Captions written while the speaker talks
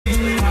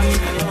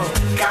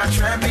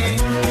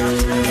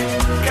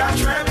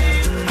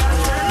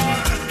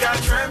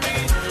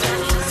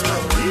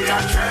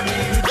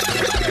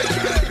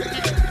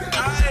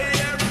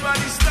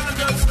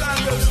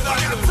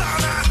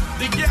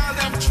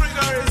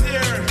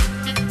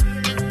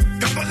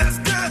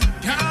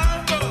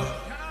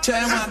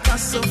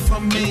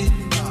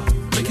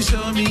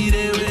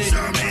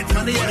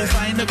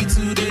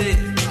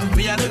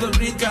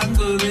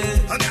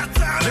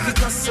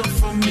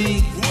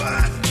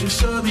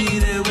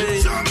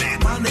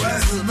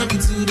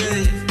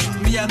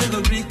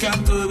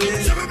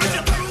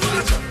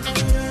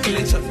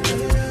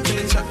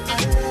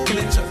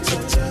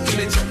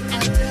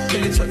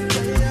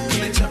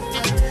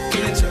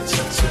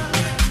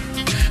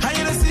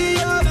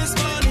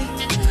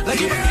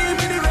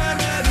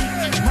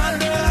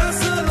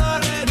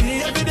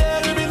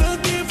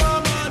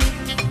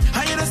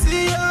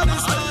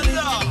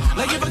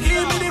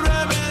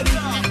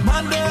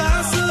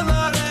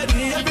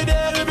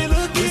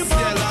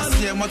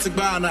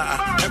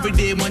Every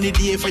day, money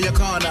day for your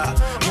corner.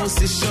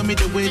 Moses, show me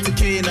the way to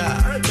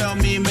Cana. Tell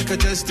me, make her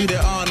just do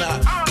the honor.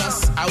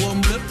 Cause I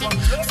won't blip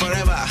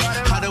forever.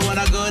 I don't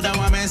wanna go down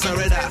my man's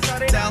surrender.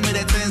 Tell me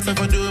the things if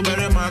I do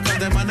better, man. Cause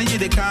the money you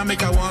they can't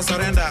make, I won't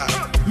surrender.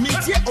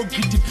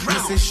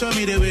 Listen, show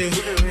me the way.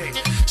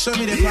 Show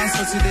me the plans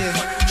for today.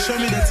 Show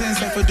me the things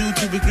if I do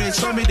to be great.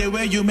 Show me the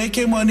way you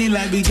making money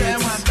like big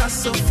gates. That's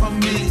so for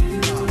me.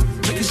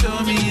 Make you show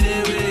me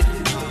the way.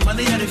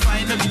 Money I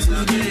define up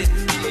today.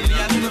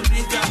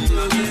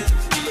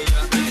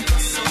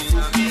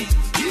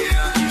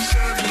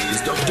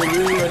 It's Dr. Wu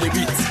on the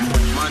beat.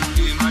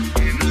 Monday,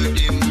 no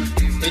dim.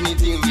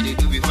 Anything we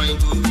do we find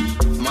too.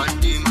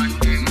 Monday, no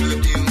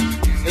dim.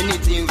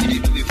 Anything we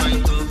do we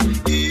find too.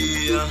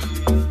 Yeah,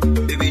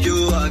 baby, do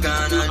I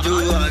gonna.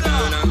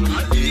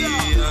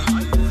 Yeah,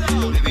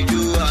 baby, do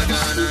I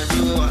gonna.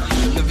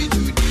 No be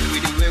today we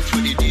do work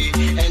for the day.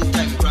 And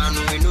time crown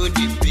we know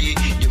the pay.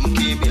 Them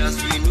KB as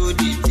we know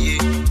the day.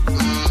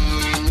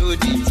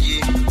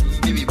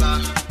 Baby ba,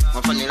 my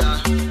vanilla,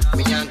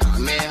 me yanka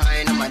me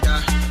high na mada.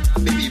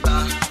 Baby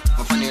ba,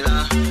 my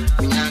vanilla,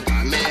 me yanka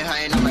me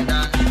high na mada.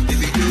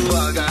 Baby do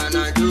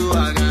agana.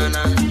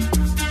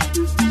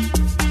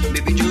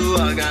 Baby do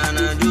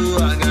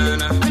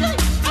agana.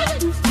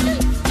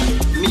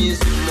 Me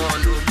sumo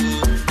loco,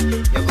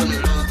 you're gonna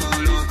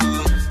loco.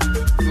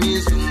 Me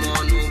sumo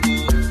loco,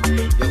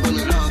 you're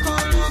gonna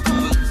loco.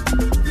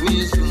 Me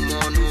sumo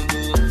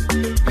loco,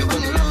 you're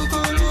gonna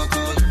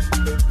loco.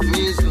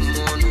 Me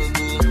sumo loco.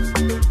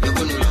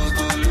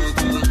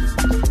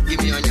 Give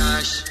me a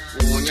nyash,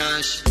 oh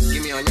nyash,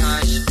 give me a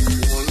nyash,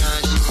 oh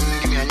nyash,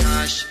 give me a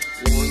nyash,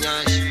 oh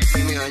nyash,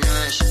 give me a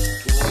nyash,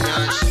 oh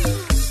nyash.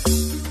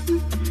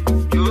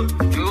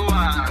 You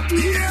are,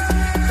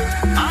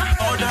 yeah.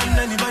 All than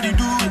anybody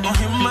do on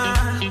him,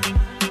 man.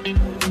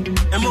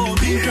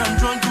 M.O.B. can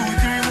run 2,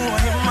 3 more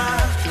him,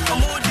 man.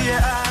 I'm out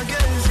there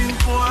against him,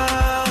 oh.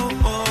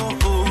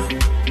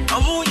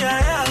 I'm out there,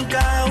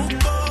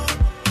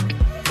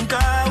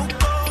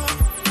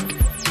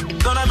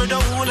 gonna be the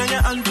one and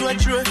you're on to a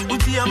tree.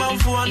 Uti a man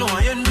for no, I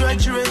ain't do a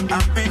tree.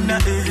 I've been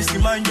at the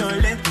man your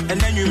leg. And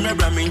then you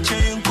remember me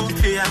chain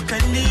coffee. I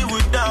can't live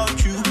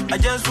without you. I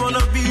just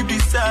wanna be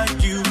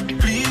beside you.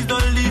 Please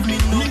don't leave me,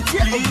 no.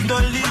 Please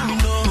don't leave me,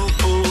 no.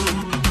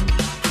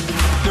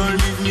 Don't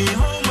leave me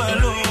home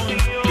alone.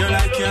 Girl,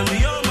 I can't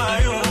be on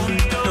my own.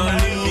 Don't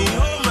leave me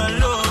home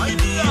alone.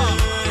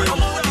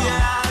 I'm out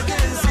there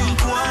against him,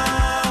 I'm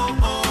out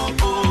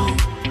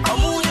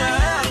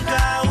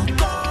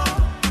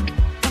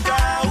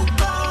there,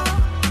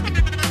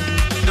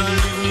 don't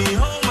leave me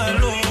home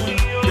alone.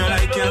 Girl,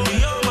 I can't be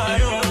on my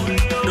own.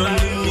 Don't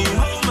leave me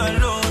home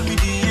alone with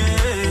the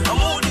air.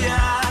 I'm out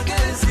there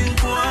against him,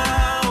 I'm out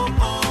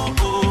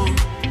there,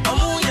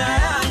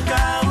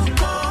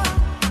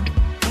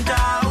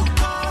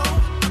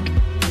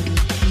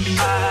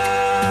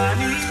 I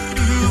need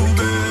you,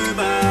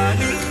 baby. I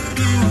need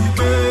you,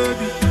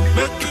 baby.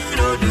 Make you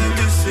know they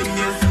listen,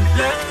 yeah.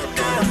 Let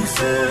them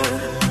say,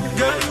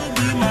 girl, you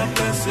be my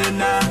person.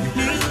 I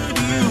need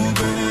you,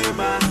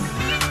 baby.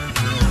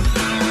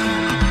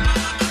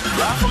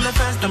 Right from the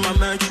first time I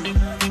met you,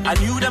 I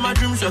knew that my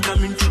dreams were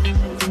coming true.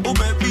 Oh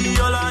baby,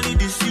 all I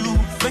need is you.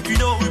 Make you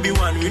know we be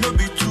one, we no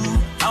be two.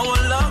 I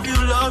will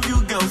love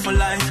you, girl, for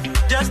life.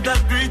 Just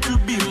agree to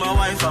be my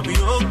wife, I'll be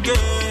okay.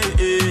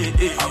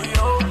 I'll be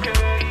okay.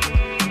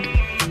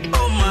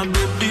 Oh my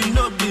baby,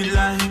 no be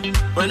lie.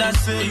 When I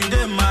say you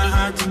in my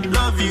heart,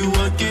 love you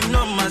working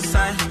on my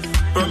side.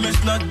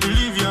 Promise not to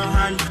leave your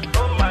hand.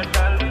 Oh my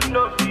darling,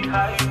 no be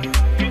high.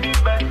 You the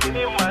best in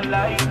my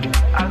life.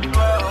 I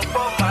swear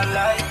upon my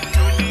life,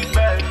 you the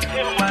best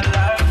in my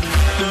life.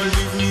 Don't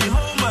leave me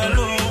home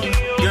alone.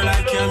 Girl,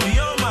 I can't be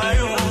on my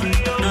own.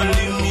 Don't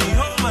leave me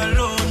home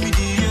alone with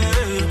the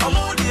air. I'm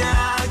out there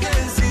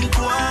against him,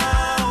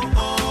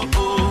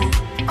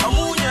 I'm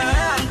out there,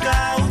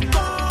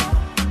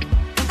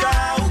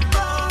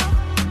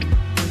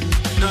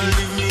 don't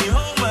leave me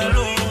home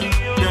alone.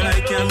 Girl, I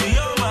can't be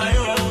on my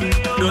own.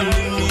 Don't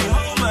leave me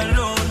home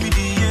alone with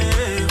the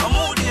air. I'm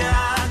out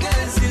there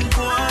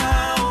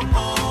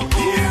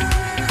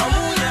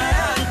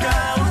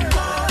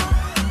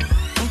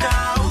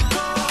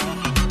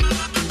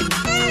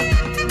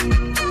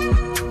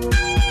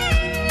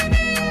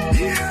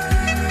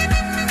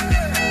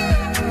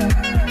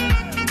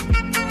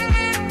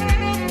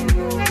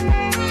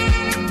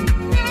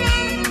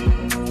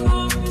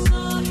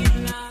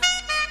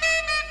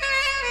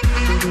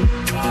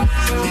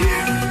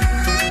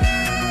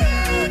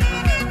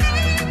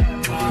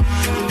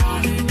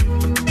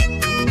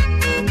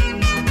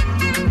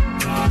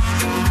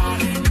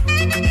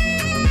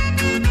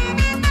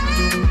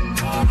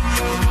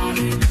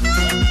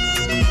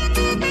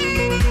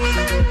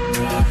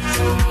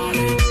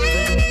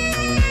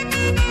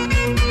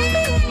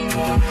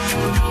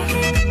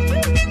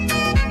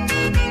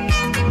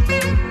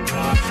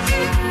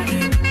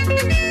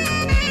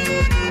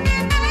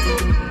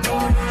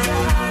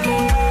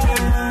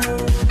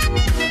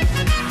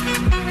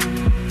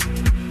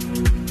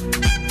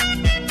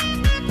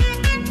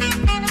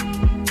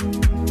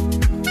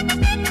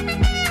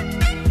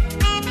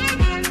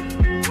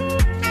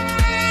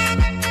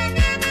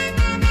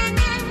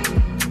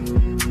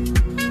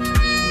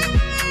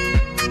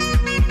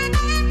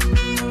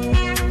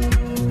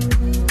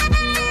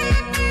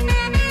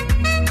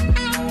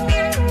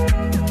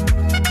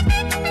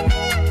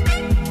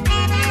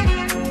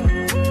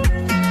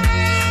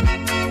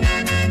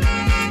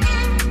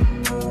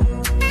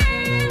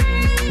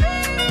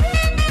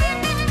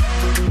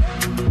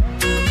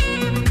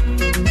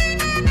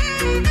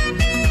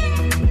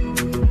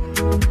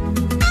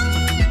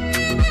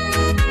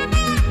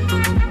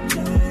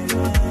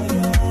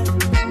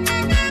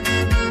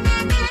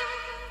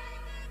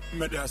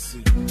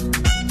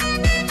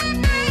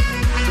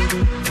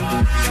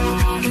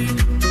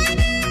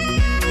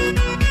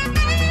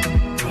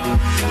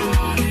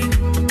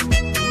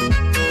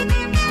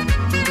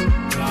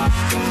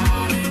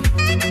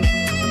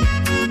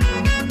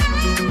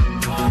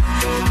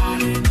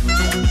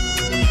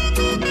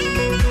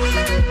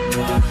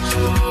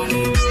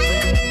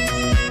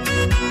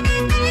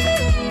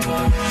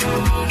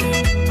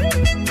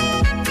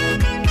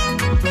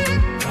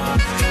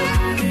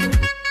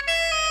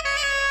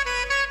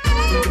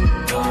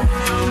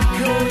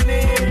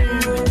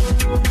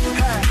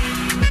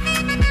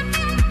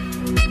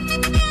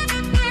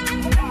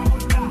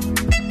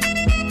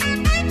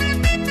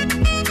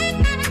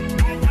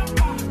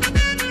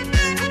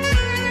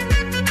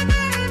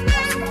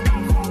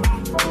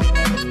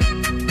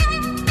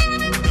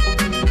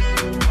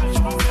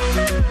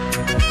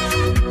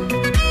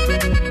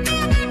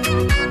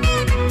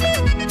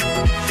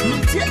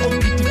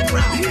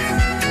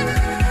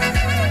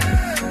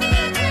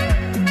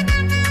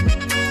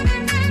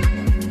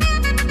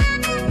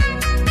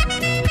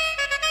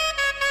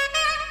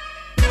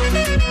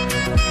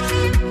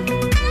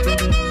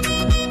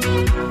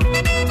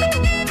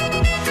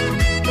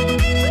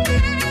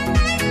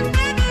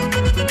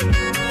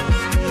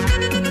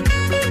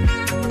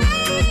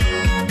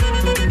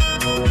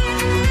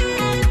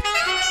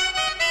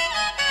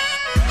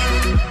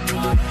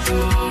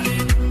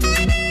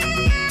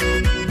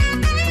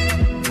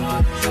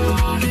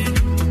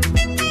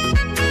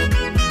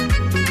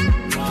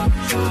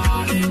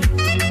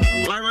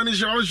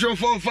Show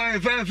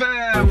 45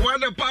 FM.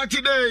 What a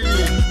party day!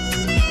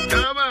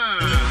 Come on!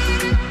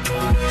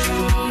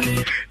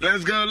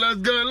 Let's go, let's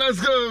go, let's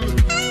go!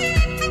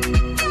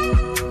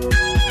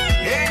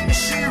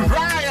 NC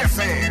Rye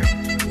FM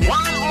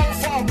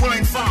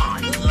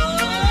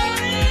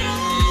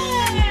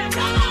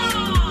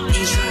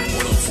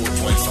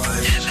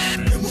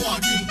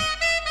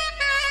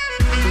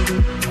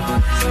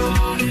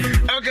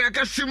Okay,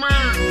 Kasima.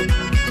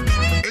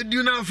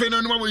 You now find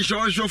on what we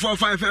show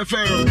 45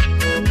 FM.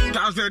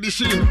 Thursday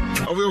edition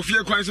of your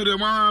fear crimes to the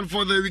man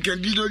for the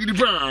weekend. DJ Giddy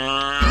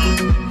Brown.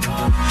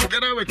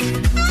 Together with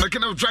the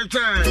kind of drive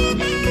time.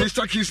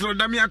 Mr. Kislo,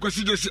 Damia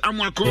Kwasi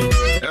Amwako.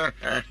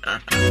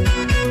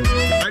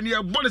 And you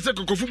are born a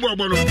second football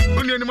bono.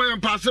 Only any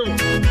man pass so.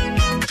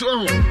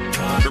 So,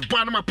 the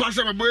part of my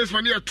pastor, my boys,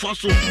 my near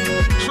Twasso.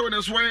 So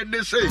that's why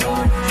they say.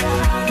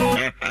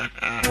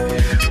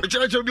 The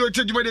church of your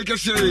church, you can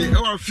say,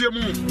 oh, I fear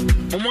more.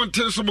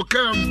 Montez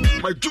Mokam,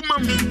 my two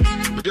mum,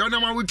 the other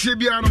one with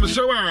Tibian on the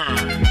show.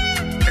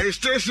 A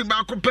station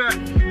back up,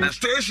 a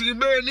station in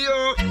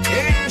Benio,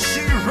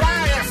 NC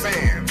Rye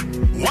FM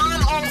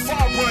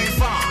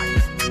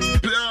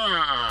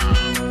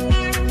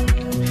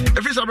 104.5.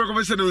 If it's a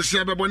recommendation of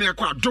Saba Bonia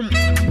Quadrum,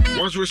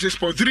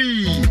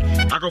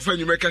 106.3, I can find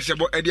you make us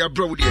about Eddie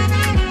Brody.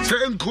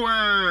 Same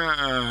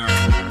qua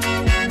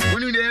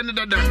when you end of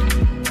that,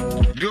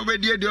 you'll be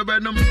dear, you'll be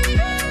numb.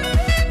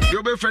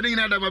 You'll be friending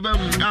that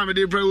I'm a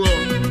day pro.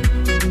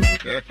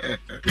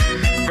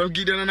 From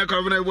Gideon and a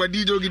covenant, what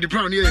did you get the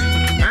brown here?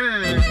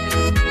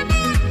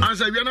 I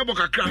said, you're not a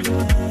crack.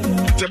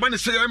 The man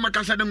say, I'm a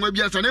Cassadam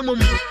Webias and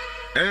Emum.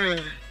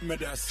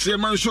 Say,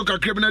 man, shook a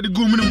crib at the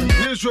goom.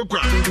 Yes, so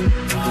crack.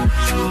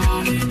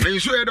 They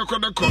swear the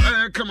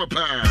come up.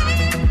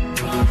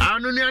 I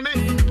don't know,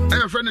 I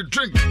have a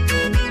drink.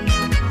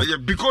 A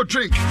big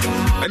drink.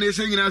 And they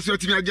saying, I said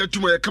to me, I get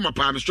to my come up.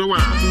 I'm sure.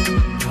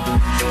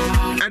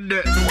 And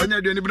when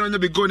you're doing it,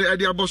 be going to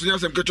Eddie Boss and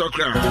some catch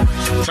crowd.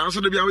 Sounds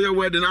to be our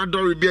wedding,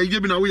 outdoor be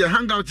giving away a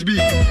hangout to be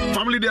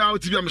family day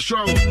out to be, I'm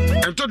sure.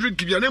 And to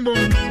drink your name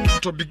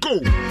to be go.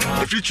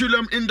 If you chill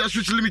them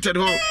Industries Limited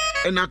Hall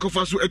and I could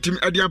fast with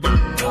Eddie Abba.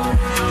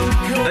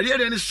 And yet,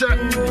 then it's said,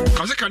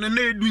 because I can't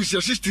do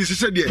your sisters, he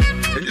said,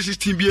 and this is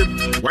Team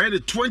BM. Why the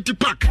 20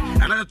 pack,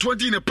 another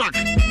 20 in a pack.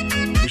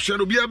 You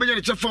shall be a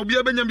Benjamin for be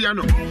a Benjamin.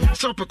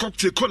 Sup a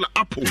cocktail, color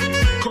apple,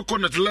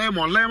 coconut,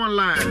 lemon,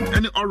 lime,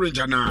 any orange,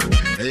 and now.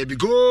 Hey, be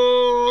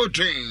go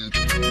drink.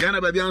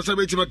 Ghana baby answer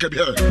wait to my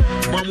cabin.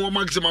 One more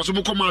maximum, so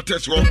come out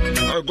test.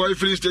 I'll go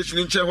filling station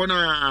in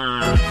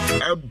Chehona.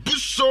 A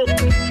busso.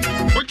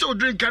 What you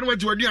drink and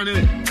what you are doing?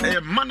 A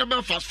man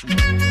about fast food.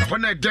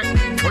 When I deck,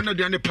 when I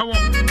do the power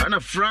and a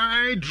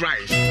fried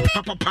rice.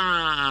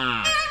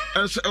 Papa.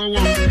 And so,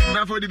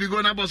 now for the big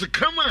one, I was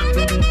come on.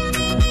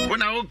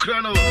 When I will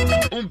crown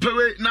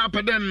pay now,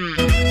 but then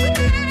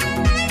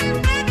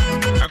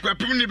I got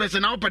pretty best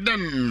and out, but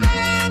then.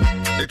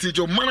 It is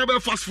your man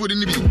about fast food in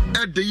the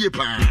at the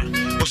Yepa.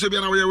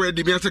 Osebiana, where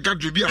the Bianca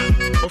Dribia,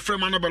 or from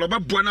Manabella,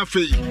 Buana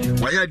Fay.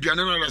 Why had you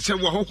another say,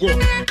 Come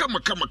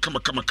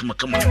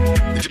on.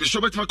 It is so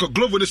much like a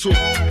glove on the soul,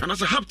 and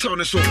as a half on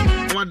the soul.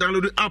 I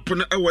download the app on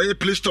the away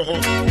Play Store,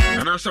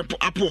 and I sample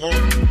Apple Home.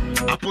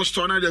 Apple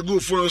Store, I go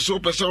for a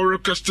soap as our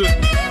request.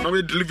 I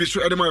will deliver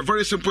to Edema,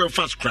 very simple and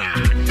fast cry.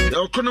 The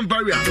O'Connor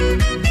barrier,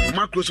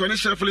 Marcos, when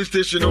it's filling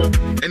station,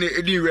 and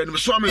Eddie Red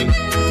Swami,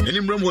 and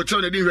in Room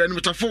Hotel, Eddie Red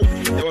with a 4.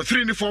 There were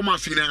 3 4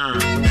 months in a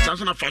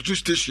Samson Fatu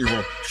station.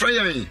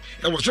 Fire, it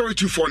was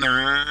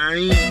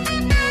 0249.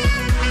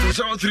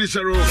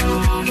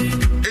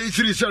 030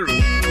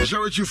 830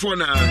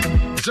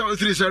 0249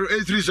 030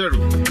 830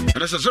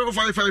 and that's a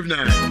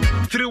 0559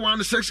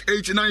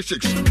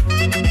 316896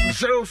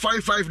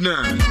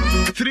 0559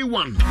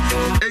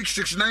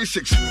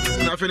 318696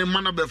 na fe ne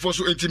mana be for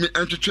so intimi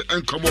entwetwe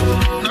enkomo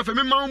na fe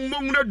me ma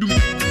mmongna dum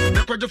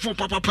na kwaje fo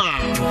papa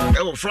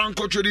e wo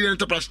Franco Trading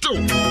Enterprise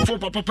still fo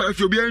papa e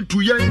fi obi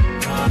antu yen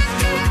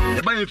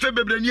e ba yen fe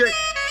bebranie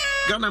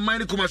Ghana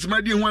mine Kumasi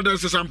madi hu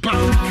adanse sampa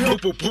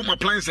opo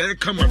appliance e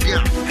kama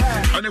dia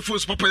ane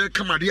force papa e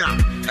kama dia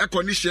e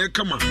condition e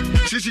kama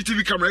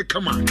CCTV camera e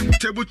kama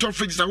tabletop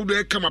fridge sa hudo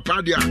e kama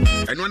pa dia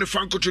eno ne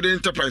Franco Trading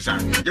Enterprise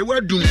ye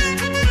wadum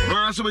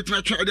na so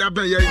betina twa de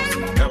aban ye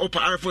opa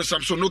iPhone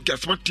Samsung Nokia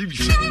smart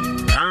TVs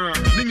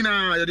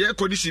ningina ye de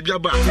condition bia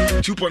ba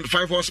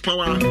 2.5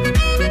 horsepower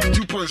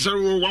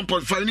 2.0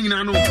 1.5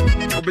 ningina no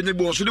obenye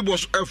bo so de bo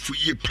so afu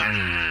ye pa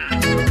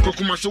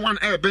Kumasi one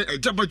air ben e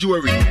jaba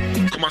jewelry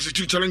Kumasi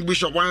 2 challenge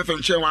Bishop wife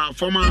and chair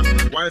former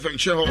wife and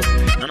chair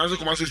and also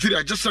Kumasi 3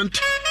 adjacent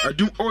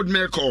do old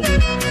miracle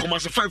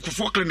Kumasi 5 for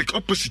 4 clinic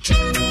opposite so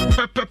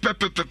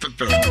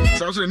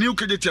also the new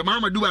KJT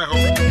mama do I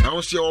hope I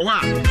was your wa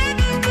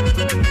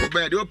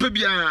obey the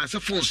opebia sa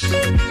phones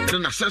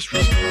and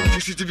accessories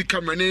CCTV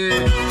camera ne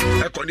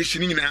air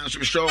conditioning na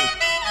so show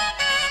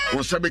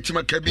on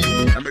Sabetima Kabi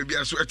and maybe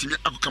I saw at me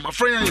akama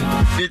friend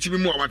need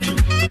more what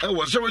it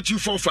was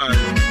 0245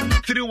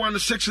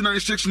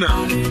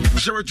 316969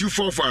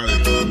 0245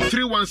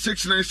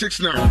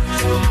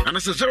 316969 and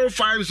that's a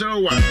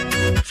 0501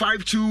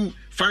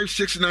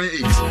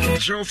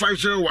 525698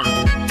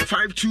 0501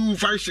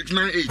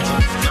 525698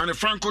 and the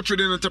Franco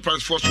Trading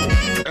Enterprise Force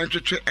and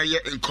to a year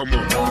in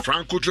common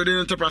Franco Trading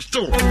Enterprise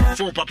store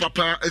for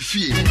Papa a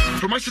fee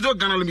from Macedonia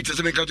Ghana Limited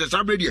and catches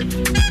up radio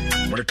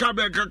but the car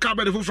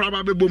the full from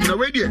boom na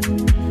radio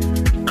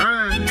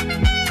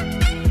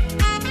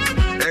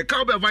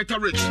Cowbell Vita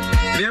Rich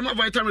name of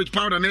Vita Rich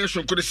powder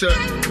nation could say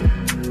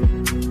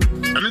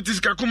and it is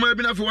Kakuma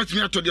been for watching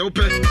out to the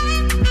open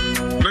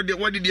not the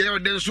what did the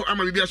then so am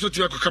be so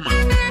to come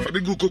a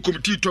big go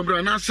committee to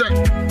bra na say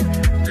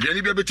the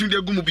any be between the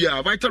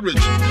gumubia Vita Rich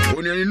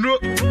on you know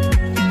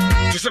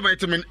to say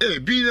vitamin A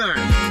B9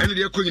 and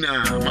the queen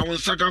ma won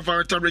saka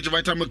Vita Rich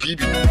vitamin K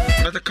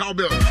not a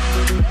Cowbell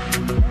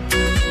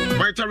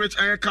Vita Rich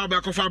air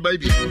Cowbell coffee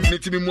baby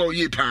need to be more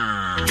ye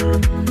pa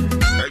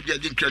I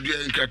didn't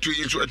graduate in Kratu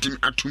into a team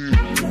atum,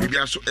 maybe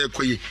I saw a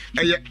quay,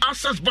 a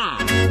access bar.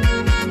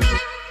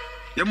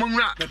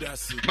 Yamunga,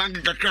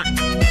 Bank crack.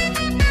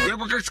 We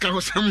have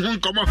a someone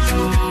come up.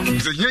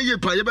 The Yay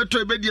Pay, but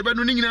to bed, you're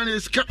running on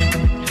his cap.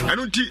 I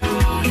don't teach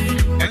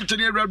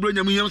Anthony Radbron,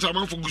 Yams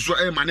among for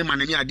Guswa,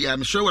 money idea,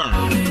 I'm sure.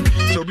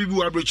 So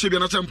people are rich,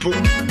 and a sample,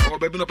 or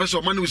baby, no person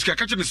of money was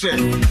catching the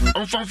same.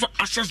 On phone for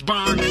access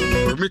bar,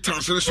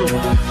 remittance and so.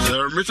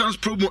 The remittance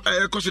promo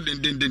air cost it.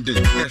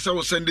 Yes, I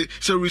was sending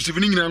so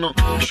receiving no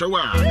show.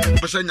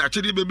 But saying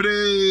actually,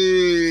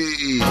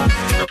 baby,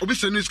 Obi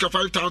send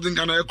 5,000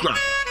 Ghana crack.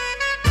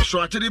 So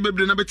I tell you,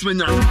 baby, na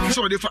betmenya.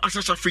 So they for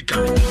Access Africa.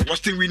 Was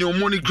thing we know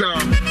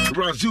MoneyGram.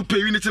 Brazil pay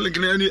unit link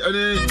any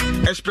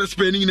express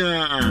paying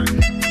na.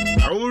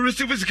 I will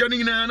receive this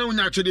scanning na no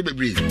naturally,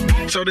 baby.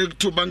 So they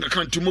to bank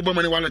account to mobile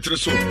money wallet to the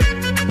soul.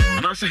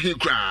 And I say he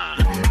cry.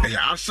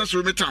 Access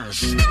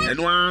remittance and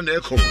one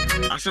echo.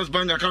 Access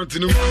bank account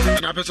to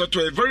and I pass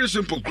to a very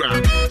simple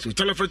cry. So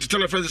telephone to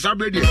telephone is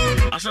already.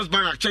 Access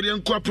bank actually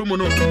and co promo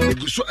no.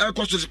 So air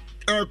cost it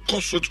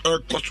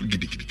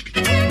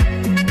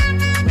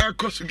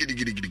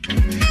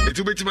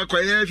will be my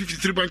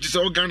 53 branches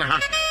of Ghana,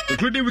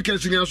 including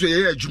weekends in also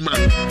a Juma.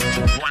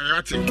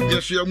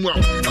 Yes, you are more.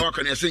 How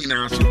can I sing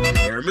now?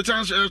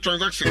 Remittance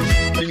transactions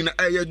in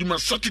a Juma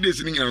Saturdays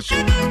in England.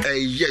 A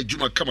year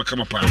Juma come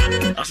up.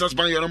 Access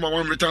Bank, your number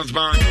one returns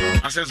bank.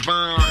 Access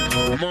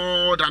Bank,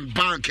 more than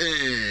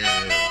banking.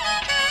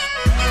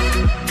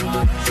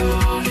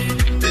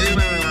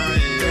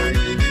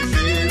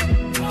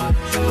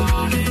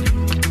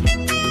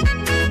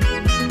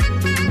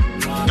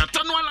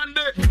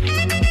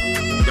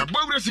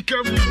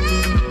 Sikam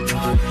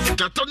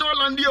Tatono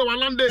Landi or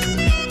Walande.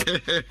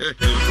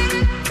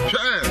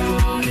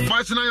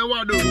 Masina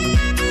Yawado.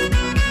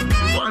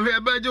 One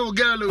here, Bajo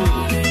Gallo.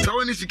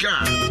 Tawanisika.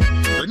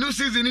 The new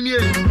season in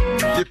here.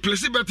 The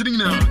place betting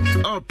now.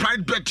 Oh,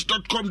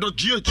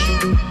 pridebet.com.gh.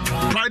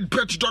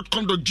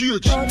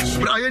 Pridebet.com.gh.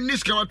 Brian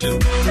Niskawati.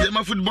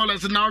 The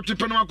footballers now to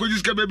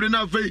Penwakojiska baby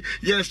now.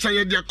 Yes, I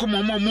had come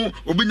on, Momo,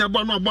 Obinya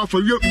Bano about for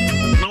you.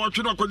 Now I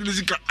should not call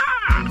Nisika.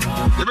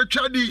 The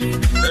Chadi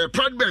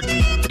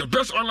Pridebet, the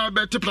best online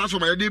betting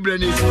platform I did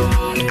brand new.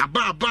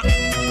 Abba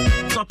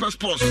Super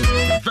Sports,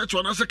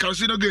 virtual as a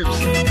casino games.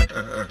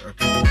 I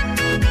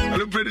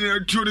don't pretty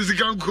to the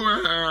Zikanku.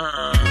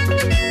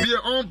 Be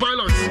your own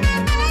pilot.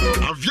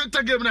 I've yet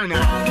to game now.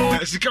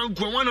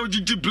 Zikanku, one of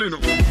GT plane.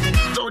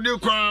 So they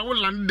will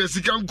land the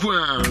Zikanku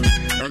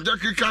and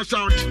Jackie cash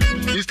out,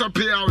 instant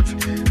payout,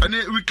 and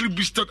then weekly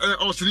boosted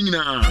or singing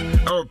now.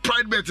 Our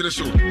Pridebet the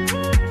show.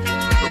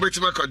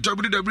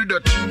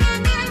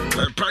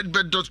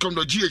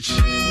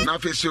 www.pridebet.com.gh. Now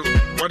face so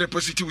what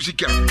deposit you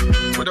seek.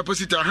 What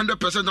deposit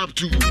 100% up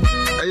to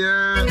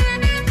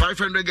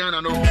 500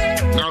 Ghana. No,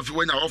 now if you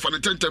win off on a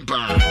 10 temper,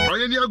 or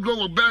any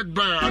grow a bad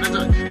bar,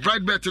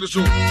 Pride Bet to the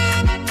show.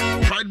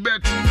 Pride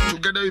Bet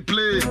together we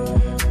play.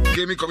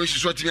 Gaming commission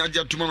sweating me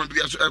to mama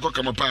be as echo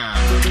come up.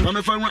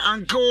 Mama find one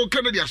uncle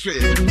Kennedy I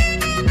swear.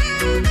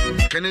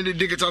 Kennedy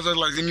digital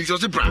license is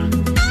also brand.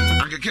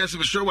 Uncle Cassie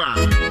was sure.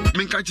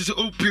 Min catch is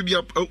open.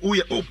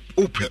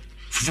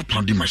 Fufu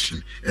pounding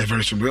machine.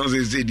 Very soon, we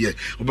always say, dear,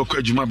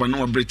 Obakajuma, but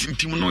no breathing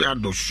team, no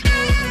yados.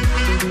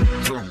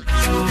 So,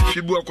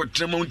 Fibu, I could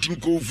tell Team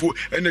Kofu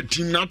and the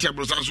team Natia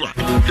Brosaswa.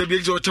 The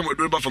big time with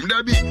from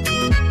Derby.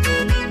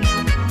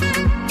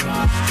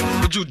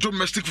 But you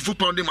domestic fufu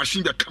pounding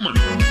machine that come on.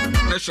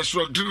 Let's just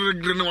rock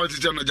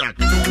the jack.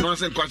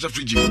 Nonsense, quite a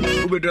frigid.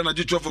 Who be done at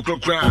 12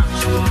 o'clock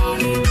crash.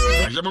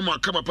 Mama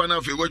come up and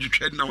have a word you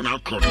can now now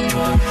crowd.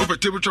 Over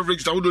temperature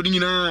rigs, I would do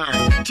Nina.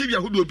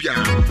 Tibia who do be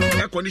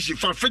a condition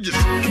for fridges.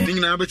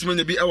 Nina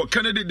Betman be our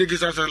candidate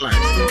disaster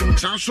line.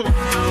 Sounds so.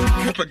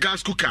 Up a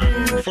gas cooker,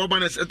 4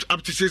 burners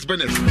up to 6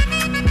 burners.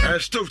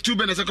 Stove 2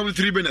 burners, I come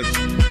 3 burners.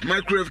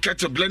 Microwave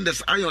catcher,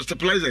 blenders, iron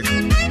stabilizers.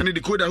 And the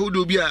decoder who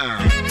do be a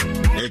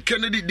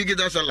Kennedy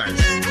disaster line.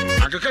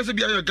 I can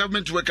be a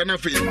government work and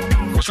for you.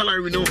 For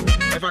salary, we know.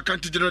 If I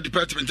can't general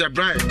department, I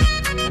bribe.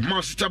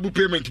 Most taboo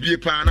payment be a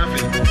pan.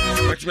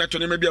 But me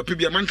atone maybe a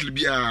monthly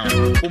be a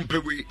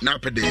umpewi na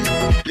per day.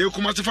 You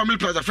come at the family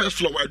plaza first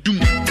floor I do.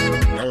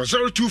 I was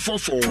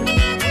 0244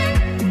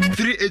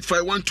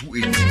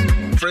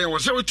 385128. Friend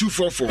was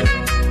 0244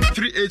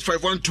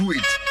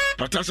 385128.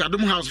 Patasa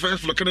Adum House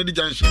first floor Kennedy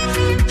Junction.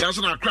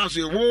 Johnson across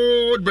the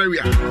old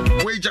barrier.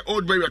 Wager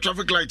old barrier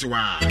traffic light.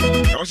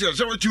 I was here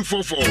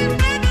 0244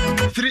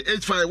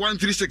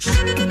 385136.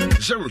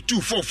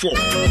 0244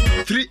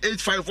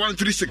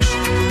 385136.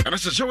 And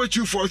that's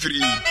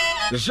 0243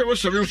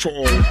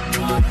 074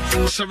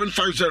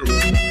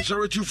 750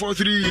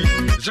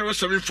 0243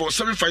 074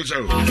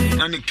 750.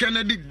 And the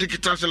Kennedy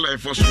Digital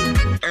Life was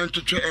and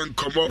to try and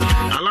come up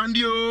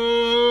Alandio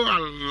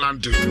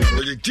Alandio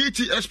the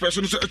GTS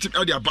person so at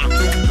the back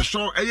the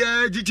show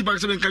GT Bank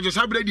 7 can just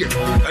have ready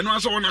and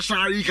also on a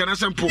sorry can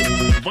sample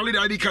valid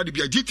ID card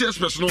be a GTS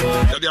person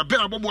that they are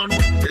bear bobo no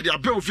they are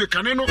bear of your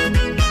caneno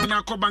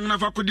na ko bang na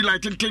fa ko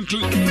delight tintin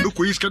look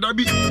is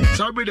kadabi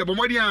sabe de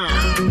bomodia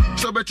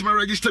so bet my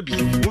register bi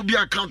will be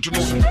account no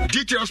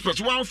GTS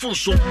person one phone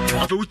so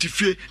afa wuti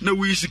fie na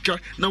we sika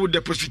na we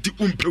deposit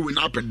umpewe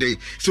na per day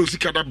so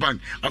sika da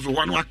bank afa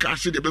one waka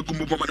se de be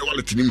kumbo mama na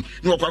wallet nim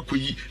no kwa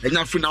koyi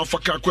enya fi na afa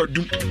ka kwa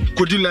dum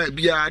ko delight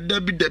bia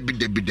debi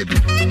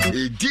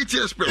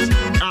GTS Press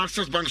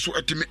Access Bank so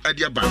atimi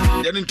adia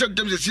bank then take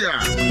them this year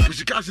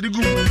sika se de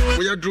gum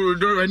we ya draw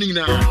running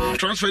na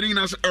transferring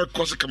na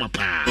cost come up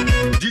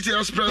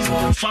GTS Press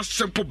fast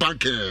simple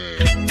banking.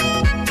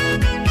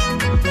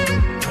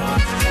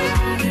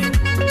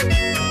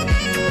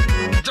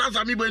 Just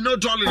a me boy no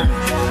dollar.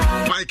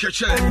 My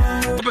catcher.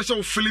 Open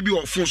so Philippi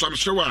or phone so I'm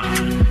sure.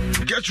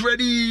 Get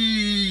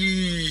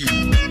ready.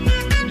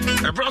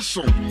 A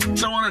brasso.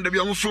 Someone and the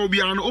young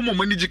phobia and omo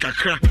manage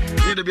kakra.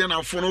 Need to be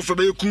an phone for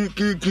be kun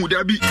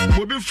dabi.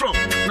 Mobi from.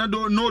 Na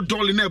do no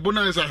dollar na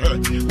bonanza.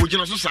 We can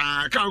also say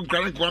can't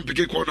grant one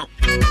pick corner.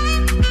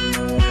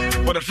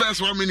 For the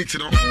first 1 minute, you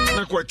know,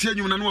 I quite tell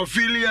you, no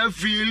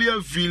affiliate.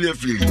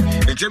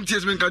 And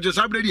temptation can just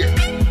have the idea.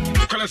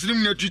 Colors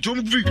in the two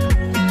free.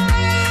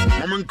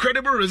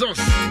 Incredible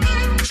results.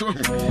 So,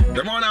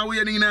 the more now we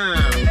are now.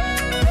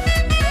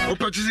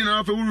 Purchasing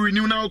now for we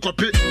renew now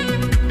copy.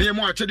 Near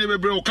more check the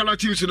bro color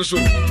teams in the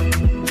soul.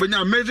 When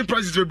your amazing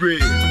prices for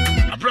brain.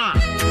 Abra.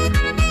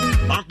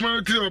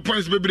 Akman clear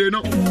points baby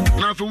no.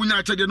 Now for we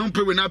not check the don't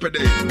pay when up a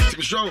day. To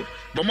be sure.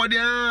 But more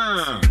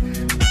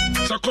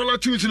so color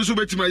tunes in the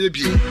super team.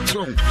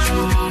 So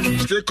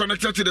stay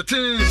connected to the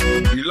things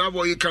you love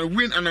or you can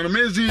win an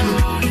amazing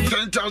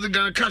 10,000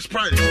 Ghana cash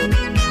prize.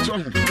 So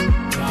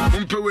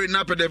umpewe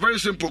napa the very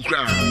simple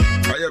crowd.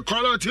 Are your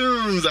color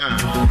tunes?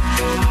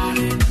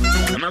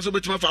 And also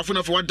bet my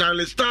phone for one dial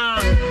star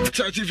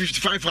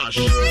 3055 hash.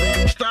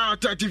 Star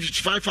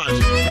 3055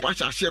 hash.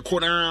 Watch I see a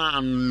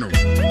corner no.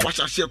 Watch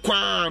I see a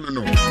corner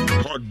no.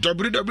 Or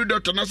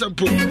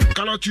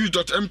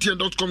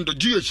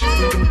www.colortunes.mtn.com.gh.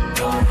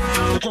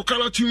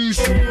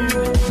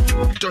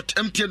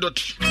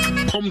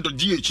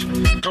 colortunes.mtn.com.gh.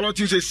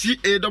 Colortunes is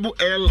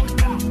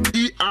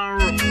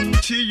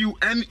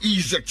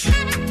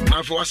CALLERTUNEZ.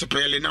 Now for us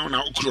pay now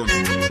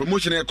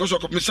promotion a cost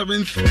of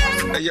 7th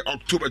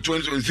October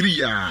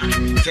 2023.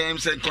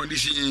 Terms and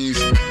conditions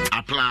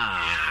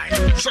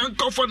apply. Some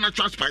comfort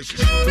natural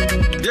spices. A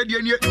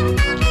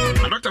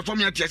doctor for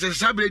me at yes,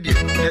 Sabre,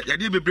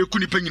 Yadi be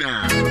kuni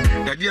penina.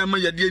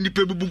 Yadi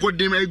pebu go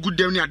dem a good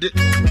dem yade.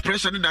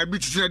 Pressure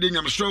diabetes in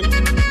I'm strong.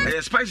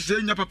 Spices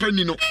in your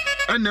papenino.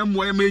 And them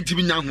why made to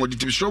be young with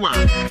the show.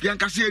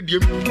 Yanka said,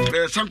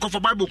 some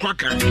comfort Bible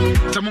cracker.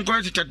 Someone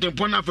going to chat them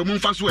pon up a moon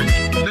fast way.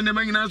 Then the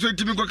man answered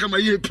ntimi kwa kama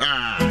ye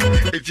pa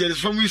eti is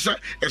from wisa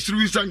esru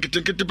wisa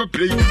nketenkete pa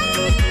play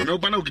na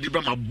oba na ogidi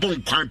bra ma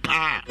bon kwan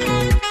pa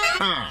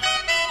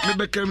me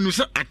be kam nu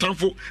sa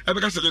atamfo e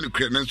be ka se ne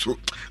kure na so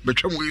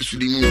betwa mo yesu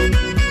di mu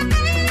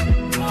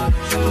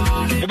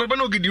oba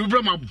na ogidi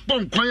bra ma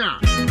bon kwan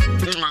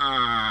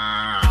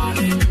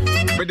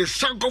but the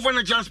sank of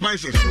natural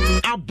spices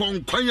are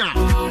bon kwanya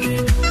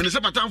and the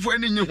sapatan for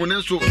any new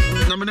one so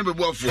na me be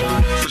boafo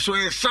so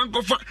a sank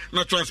of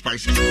natural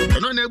spices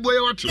and on ebo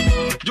ya what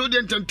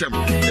Jordan tentem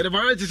the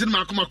varieties in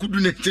makoma kudu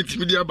ne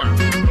media ba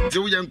je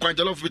wo yan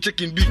kwanja love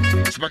chicken bi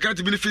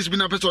spaghetti bi fish bi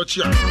na peso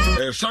chia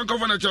sank of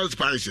natural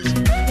spices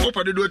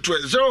open the door to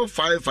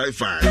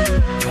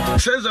 0555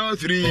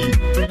 603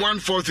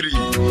 143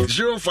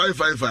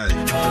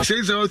 0555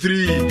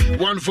 603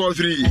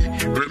 143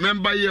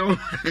 remember your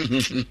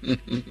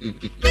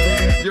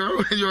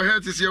your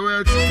health is your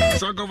wealth.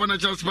 Sank of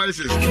natural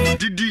spices.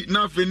 Didi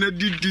nothing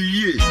didi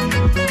ye.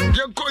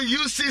 You go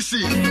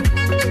UCC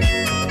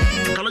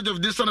College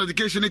of Distance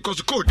Education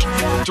course code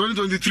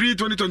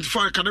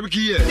 2023-2024 academic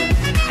year.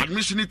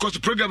 Admission course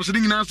program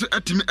sitting in answer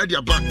at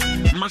Ediaba.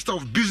 Master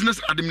of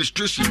Business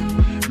Administration,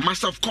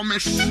 Master of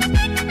Commerce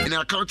in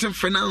Accounting,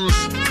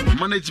 Finance,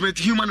 Management,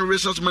 Human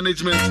Resource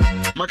Management,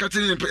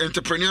 Marketing and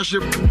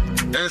Entrepreneurship,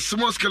 and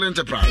Small Scale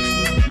Enterprise.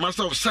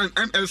 Master of Science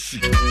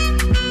MSc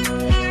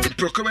in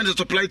Procurement and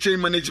Supply Chain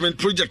Management,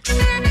 Projects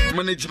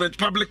Management,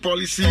 Public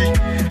Policy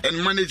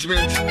and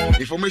Management,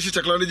 Information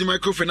Technology,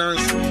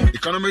 Microfinance,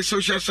 Economic,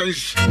 Social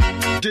Science,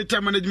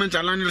 Data Management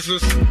and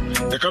Analysis,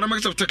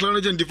 Economics of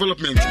Technology and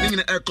Development,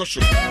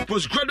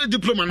 Postgraduate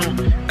Diploma,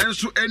 and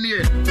so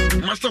NA,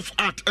 Master of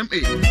Art,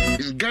 MA,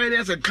 in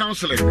Guidance and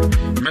Counseling,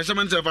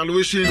 Measurement and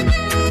Evaluation,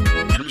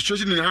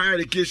 Administration in Higher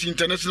Education,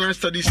 International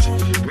Studies,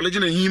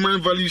 Religion and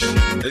Human Values,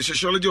 and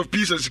Sociology of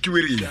Peace and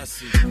Security,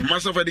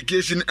 Master of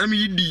Education,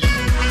 MED,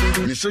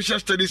 in Social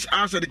Studies,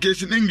 Arts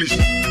Education, English,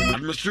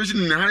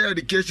 Administration in Higher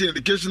Education,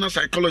 Educational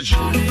Psychology,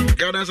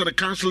 Guidance and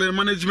Counseling,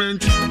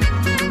 Management,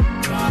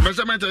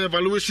 Measurement and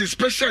Evaluation,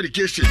 Special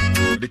Education,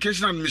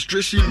 Education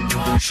Administration,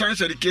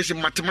 Science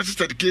Education, Mathematics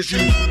Education,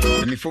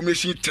 and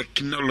Information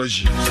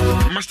Technology,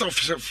 Master of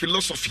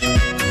Philosophy,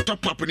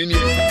 top up in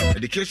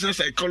Educational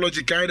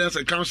Psychology, Guidance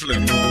and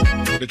Counseling,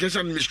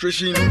 Education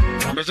Administration,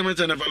 Measurement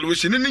and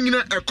Evaluation, and in a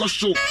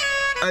costo,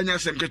 and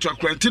yes, I'm getting to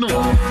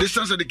Quantino,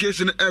 Distance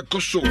Education, a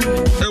costo,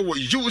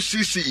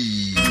 UCC.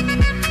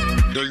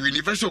 The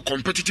Universal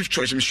Competitive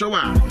Choice. I'm sure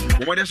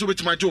what else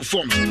with my two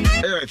forms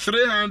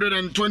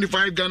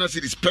 325 Ghana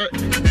cedis per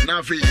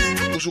now for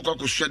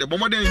Usuka share the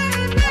bomber then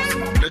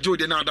the two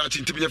now that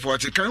in TPF for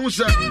it can you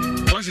say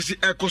once you see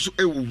air cost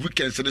a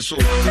weekend so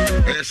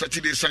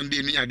Saturday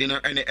Sunday near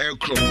dinner and air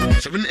club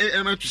 7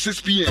 a.m. to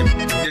 6 p.m.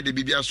 Near the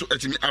BBS so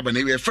at me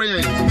Abane we are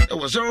friend it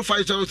was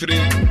 0503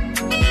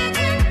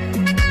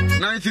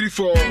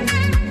 934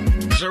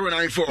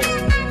 094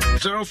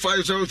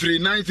 0503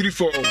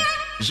 934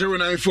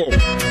 094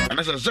 and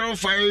that's a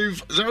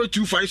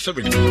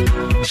 050257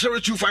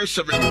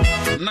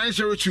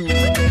 902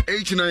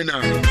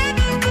 899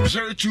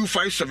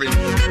 0257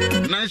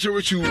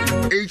 902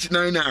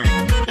 899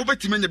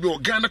 Obetimenya be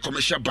Ghana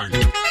Commercial Bank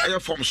Air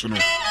Forms no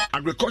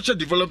Agriculture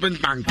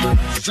Development Bank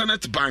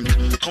Senate Bank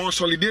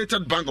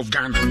Consolidated Bank of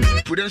Ghana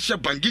Prudential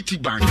Bank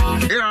GT Bank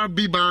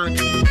ARB Bank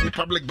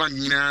Republic Bank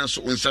Nina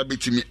so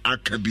unsabitimi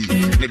akabi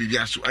na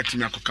bibia so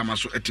atimi akokama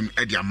so atimi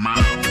edi ama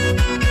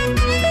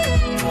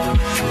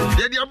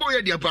Yedi abo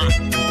yedi aba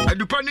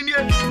adupa ni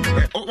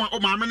o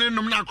maame ne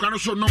nom na akra no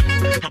so no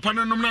papa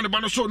ne nom na ne ba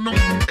no so no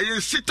e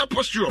sit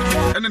posture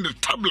and in the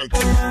tablet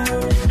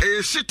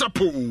e sit up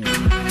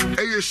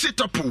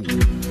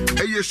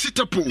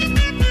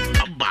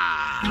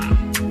aba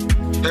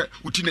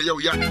utina ya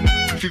uya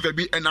fever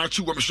bi and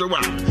achu wo mhwe wa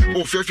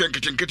o fefe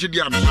nketenkete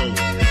dia mso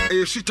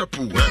e sit up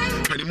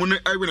pani mu ne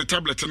awe ne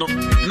tablet no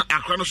na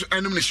akra no so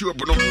enum ne shiwo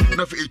no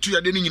na fa etu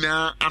ya de ni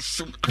nyina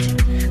aso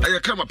aya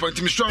kama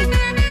panti mso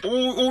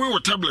o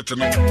tablet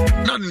no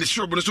na ne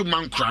shiwo no so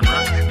mankra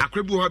na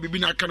akra bi ho bibi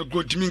na aka no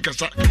gontimi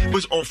nkasa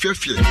bos o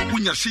fefe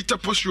unya sit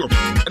up posture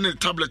and the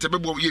tablet be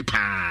bo ye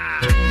pa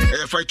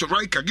e fight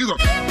right ka gigo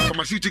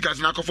pharmaceuticals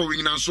na akofo wi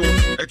nyina so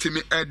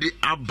etimi edi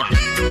aba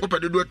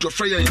opede do to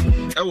frey e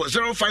wo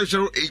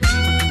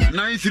 0508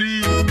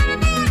 93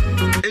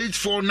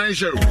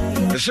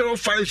 8490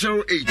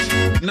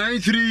 0508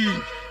 93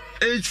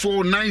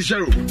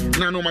 8490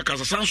 Nano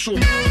Makasa Sanso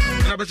and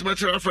I bet my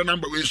telephone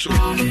number we so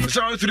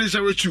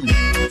 0302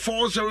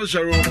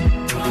 400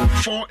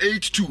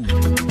 482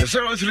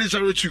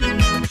 0302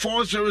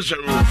 400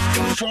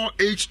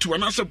 482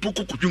 and also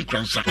Poco Kutun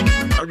Kransa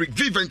I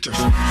review ventures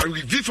I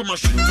review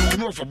pharmacy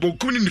more for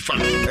Bokuni Nifa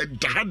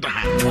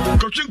Daha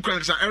Kutun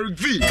Kransa Eric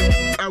V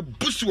a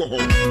boost wo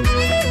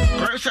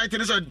website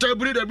is at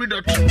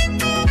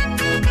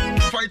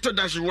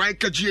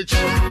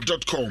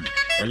www.fighter-rikagh.com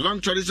a long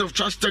tradition of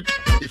trusted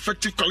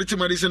effective quality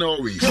medicine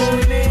always.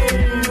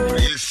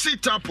 Yes,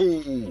 sit up.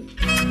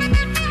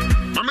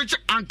 Mamacha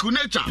Uncle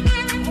Nature.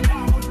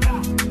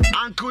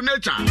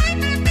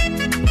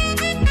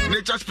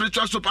 Nature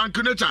spiritual soap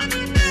Uncle Nature.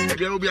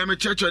 There will be a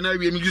church and I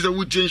will use a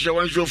wood change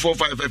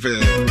 145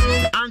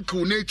 FF.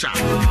 Uncle Nature.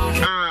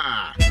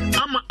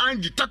 Ama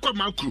Angie Takwa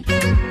Maku.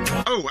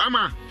 Oh,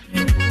 Ama.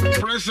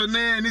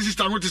 President, this is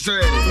what to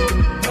say.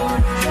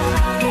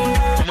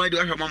 My do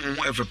I have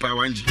Mamma for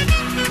Power Angie?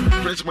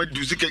 Press my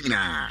do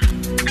now.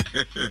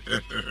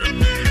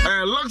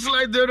 Looks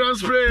like they don't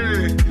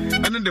spray.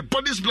 And then the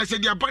body splash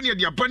at your bunny,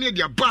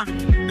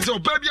 so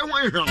baby, I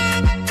want him.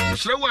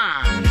 So,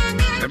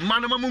 a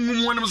man of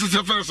one of us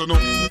first. No.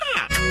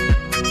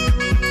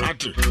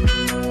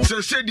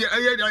 So, said the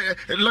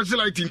looks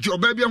like into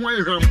baby, I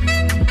want him.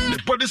 The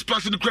body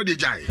splash in the credit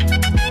jai.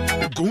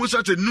 Go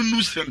such a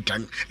new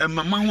sentence, and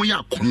Mamma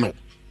Yakono.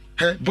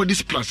 Body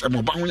splash, and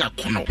Mamma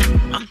Yakono.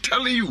 I'm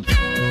telling you,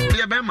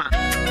 dear Bama.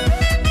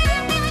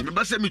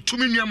 But send me 2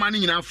 million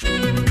money enough.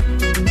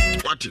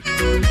 What?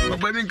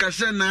 But when I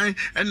say nine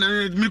and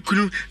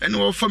Mikru and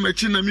all from a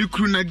chin and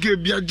Mikru and gave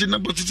Biagina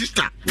but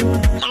sister.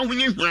 Now we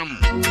need ram.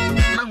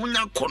 Now we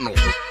are corner.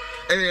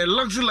 A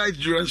luxury light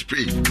durance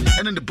spray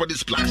and then the body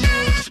splash.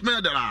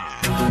 Smell the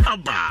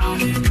abba.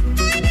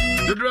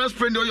 The durance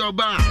spray on your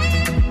bar.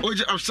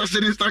 Oje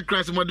obsession instant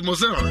crash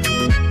mademoiselle.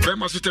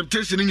 Bema so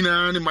temptation in an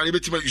animal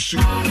beti you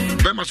sue.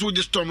 Bema so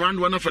just turn round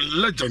one of a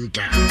legend.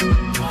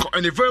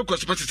 And the very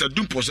cosmetics are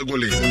doom possible.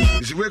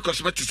 It's a way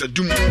cosmetics are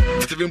doom.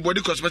 Steven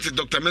body cosmetics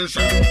Dr.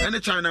 Mensa. And the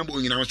China boy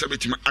in our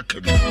Sabetima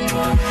Academy.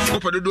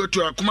 Open the door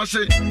to our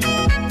Kumase.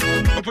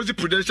 Opposite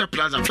Prudential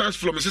Plaza. First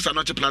floor, Mrs.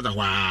 Anoche Plaza.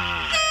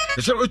 Wow.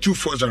 The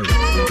 0240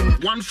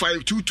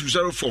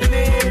 152204.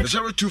 The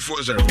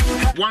 0240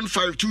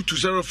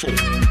 152204.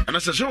 And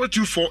that's a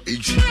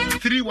 0248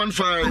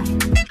 315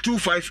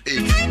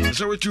 258.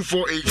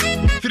 0248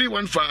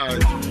 315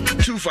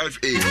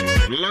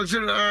 258.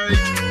 Luxury light,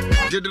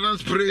 deodorant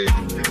spray,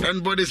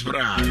 and body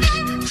spray.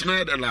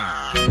 Smell the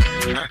la.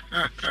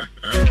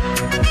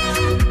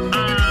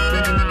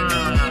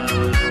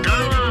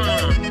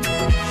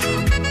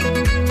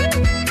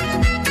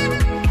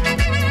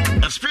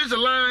 Experience the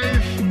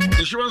life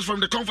insurance from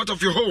the comfort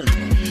of your home.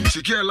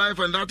 Secure life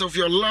and that of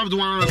your loved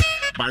ones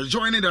by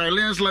joining the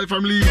Alliance Life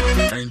family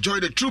and enjoy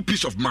the true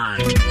peace of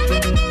mind.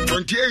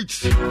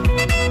 28.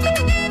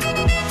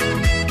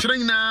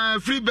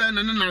 Free band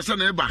and then San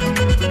Eba.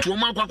 To a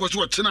mark was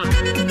what China.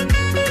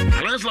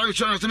 Alliance Life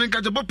insurance and then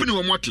catch a bopping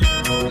or moti.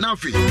 Now,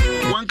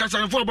 one casa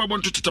and 4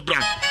 babon to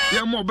Tabra.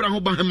 There are more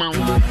brown Bahama.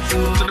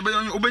 So the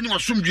bayon obeying or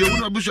assumed you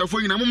will bush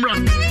for in a mumra.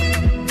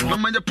 No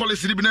man, the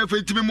policy didn't have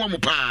to be more.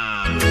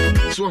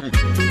 So,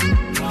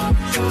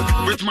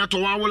 with my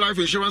our life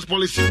insurance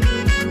policy,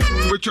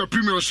 with your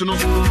premiums, you know,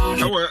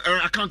 our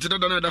account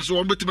that's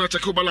one bit to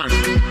check balance.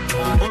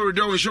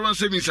 Already insurance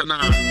savings and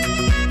now.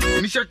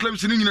 Initial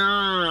claims in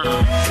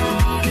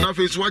now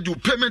face what you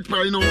payment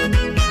per you know.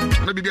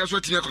 Maybe that's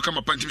what you come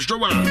up and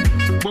show up.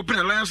 Open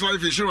Alliance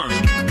Life Insurance.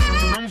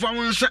 No found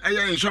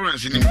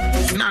insurance in him.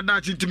 Now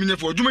that's intimate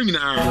for doing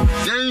now.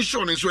 The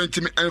insurance went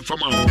to me and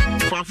from out.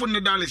 For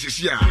 $400 is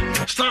here.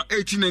 Star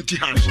 1890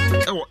 hash.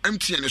 Or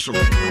MTN so.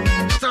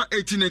 Star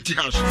 1890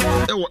 hash.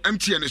 Or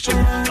MTN so.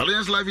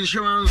 Alliance Life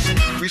Insurance.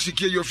 We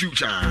secure your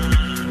future.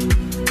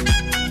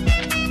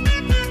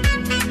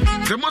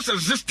 The most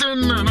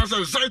existing and as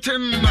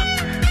exciting,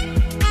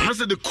 has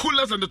the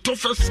coolest and the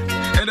toughest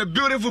and the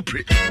beautiful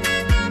prey.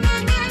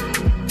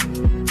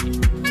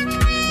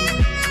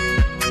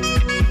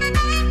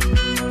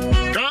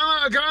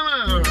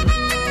 Ghana.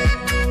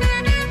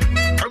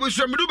 I wish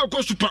I would go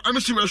to Super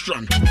Embassy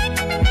restaurant.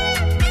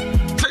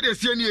 Say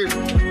this year.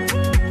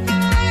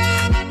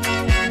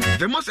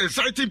 The most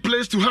exciting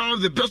place to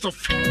have the best of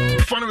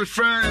fun with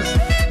friends,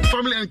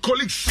 family and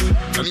colleagues.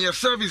 And your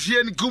service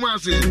here in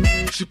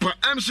Kumasi, Super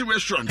MC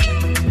Restaurant.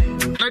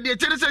 Now the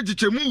attendance at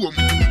Jichemu,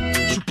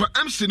 Super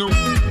MC no.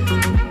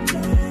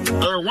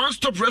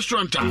 One-stop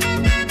restaurant.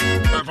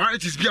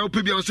 Varieties be out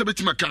on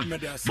 70 Macan.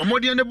 But more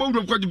than the board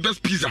of the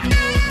best pizza.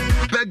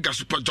 Burger,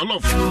 super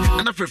jollof,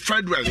 and a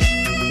fried rice.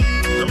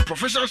 The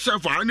professional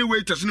chef for any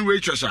waiters and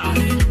waitress.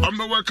 I'm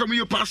welcome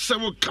you past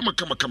several. Come on.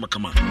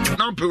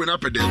 Now I'm paying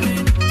up a day.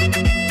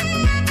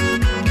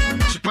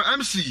 Super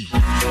MC.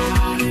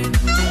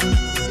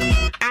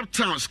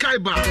 Uptown, Sky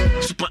Bar,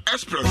 Super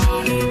Express,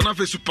 and have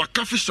a super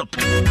coffee shop.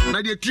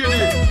 Now the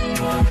TNA,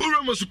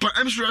 Urama Super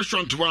MC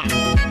restaurant one.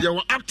 You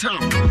were Uptown.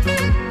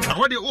 I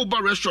want the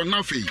Uber restaurant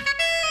now for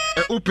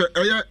open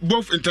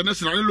both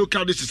international and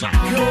local. This is or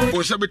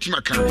Sabeti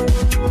Macan.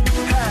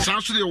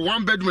 Sounds to the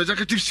 1-bedroom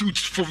executive suite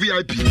for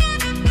VIP.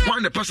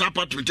 One the pass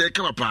apartment,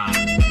 come up.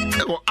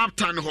 There were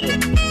Uptown Hall,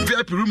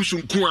 VIP room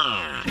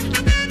Sunkua.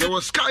 There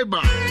was Sky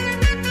Bar.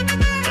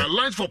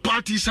 Line for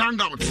parties,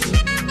 hangouts,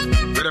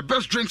 with the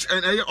best drinks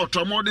and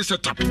automobile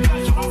setup.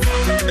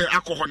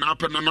 Alcohol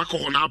napa,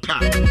 non-alcohol napa.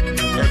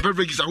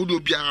 Beverages are who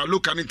be a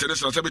local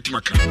international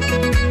Sabetimaka.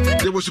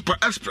 There was Super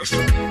Express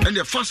and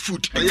the fast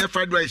food,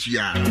 fried rice,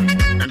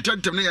 and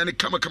 10 and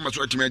come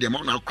so to me the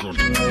amount of crown.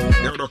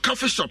 There was a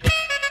coffee shop.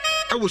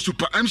 I was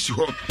Super MC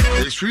ho.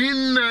 A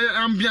serene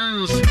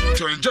ambience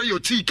to enjoy your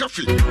tea,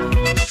 coffee.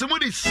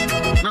 Smoothies,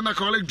 Nana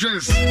collect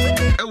drinks.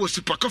 I was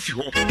Super Coffee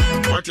ho.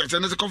 What you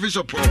attend as a coffee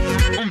shop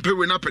on pay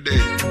win up a day.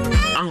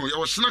 I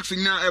was snacks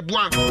in a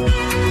bois.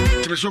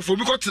 To be so for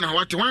we got now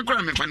what one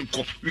gram and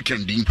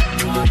weekending.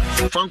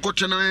 Fanco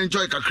channel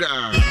enjoy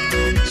Kakra.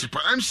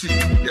 Super MC,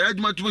 the edge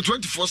match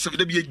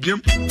 24/7 be a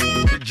game.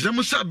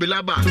 Jamusa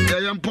Belaba,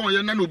 I am point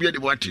and will be at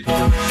the water.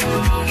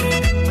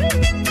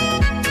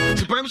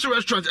 Super MC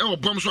restaurant, our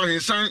bombs were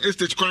his sign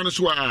estate corners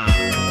were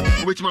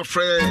with my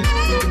friend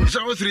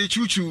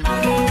 0322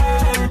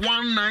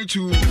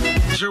 192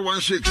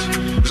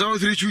 016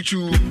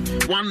 0322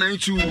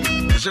 192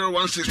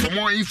 016 for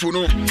more info.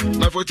 No,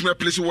 now for me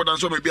place what and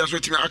so maybe I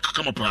sweat me I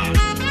come up.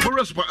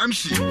 For Super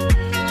MC,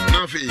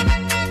 Navi.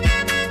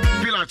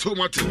 Feel at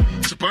home at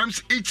Super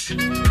MC, eat,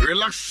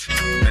 relax,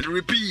 and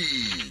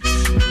repeat.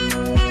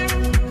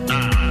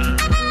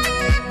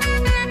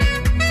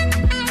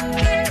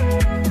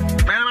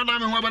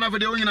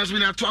 Video has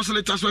been a toss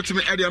later to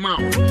me Eddie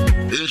Amount.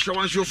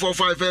 Insurance show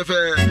 45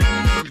 FM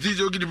from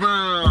DJ Giddy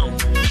Brown.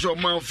 Show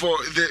mount for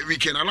the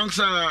weekend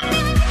alongside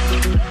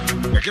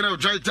I cannot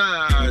dry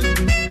time.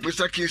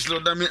 Mr. Kingslow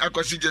Dami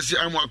Aquasi Jesse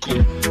Amwako.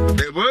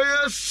 The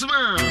boy is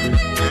smart.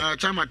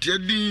 Chama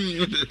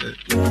Teddy.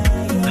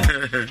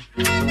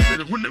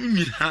 The woman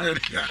me hire.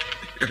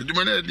 The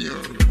man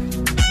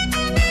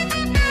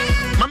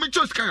Mammy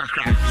just can't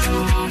cry.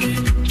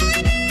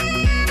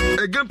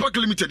 A gun pack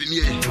limited in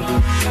here.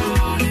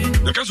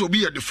 The cast will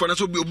be at the front,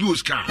 so be a blue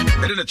scar.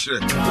 I didn't cheer.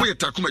 We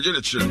attack my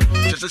generator.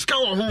 Just a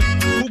scour home.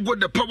 Who got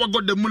the power,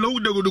 got the mullah, who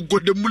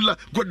got the mullah,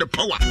 got the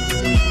power.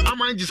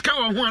 I'm a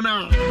scour one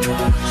now.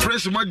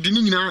 Fresh my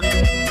dinina.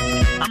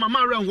 I'm a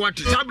man what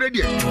is up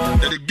ready.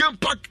 The gun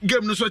pack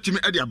game no sweat to me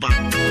at your back.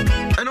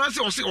 And I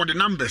see all the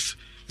numbers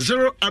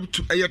 0 up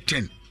to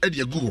 10 at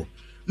your Google.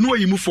 No,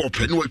 you move for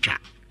pen, no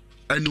chat.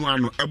 And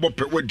one about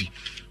per weddy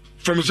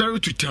from 0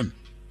 to 10.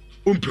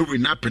 Umpewe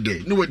na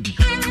pede no wadi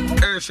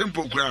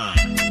simple cry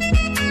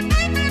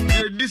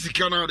this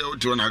can out the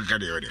to na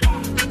kade ode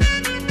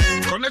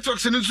connect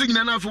us in swing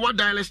na for what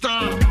dial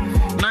star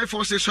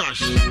 946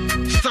 hash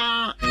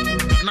star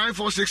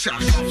 946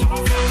 hash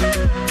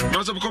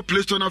now so go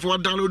play store na for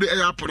what download the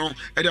app no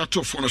e dey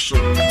to phone so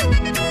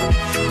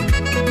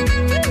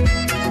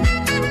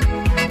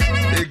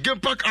a game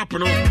pack app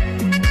no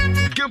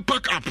game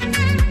pack app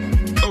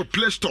oh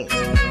play store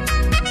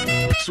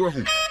so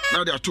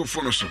now they are two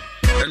phones so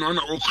and one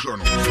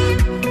okrono.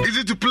 Is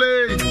it to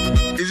play?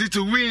 Is it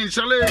to win?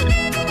 Chalet.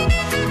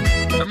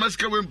 I must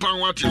go in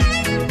pound watching.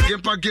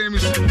 Game pack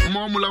games,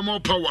 more mula, more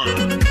power.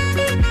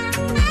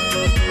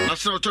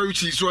 National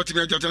authority is what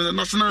me at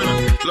national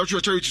lottery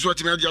authority is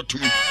what me at to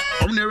me.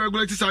 I'm never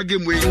regulated our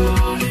game way.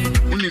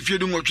 Only if you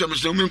don't watch them,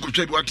 so we could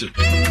trade what it.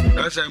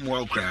 That's I'm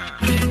well cry.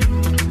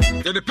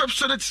 The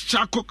Pepsodent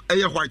charcoal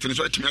air white and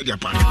so to me at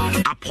Japan.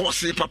 A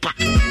posse papa.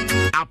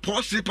 A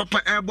posse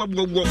papa air bob.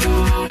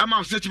 I'm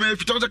out set me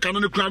if you don't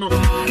cannon the crown.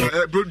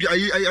 Brody,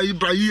 I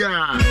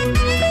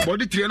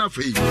body trainer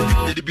for you.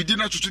 The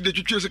beginner to the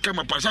church come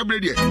up as I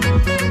read it.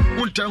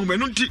 One time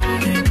when and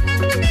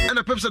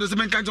the Pepsodent is the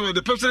main kind of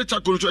the Pepsodent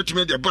charcoal to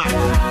me at Japan.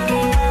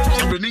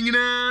 Something in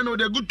or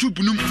they're good to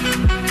Punum.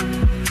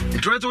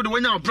 Try to the way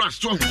now brass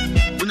strong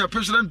when your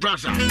president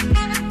brass now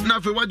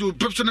for what do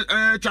president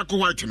charcoal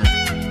white a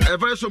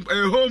very some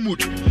a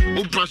homewood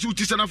or brass you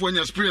teach enough when you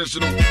experience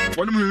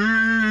one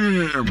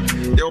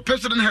your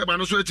president have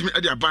and also to me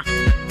at your back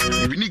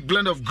unique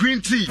blend of green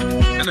tea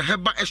and a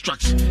herb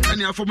extracts and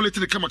you are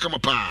formulating the kama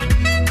pa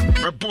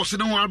my boss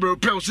don't want to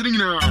be sitting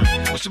now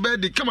what's the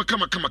bed kama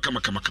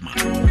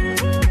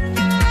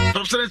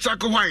president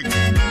charcoal white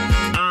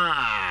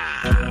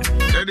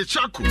the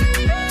charcoal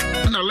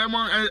and a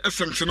lemon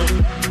essence no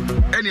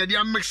any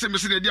idea mix them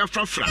the idea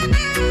fra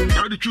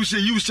how do you say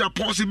use your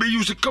possible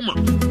use come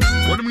on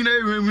what do you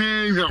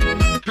mean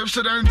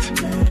Pepsodent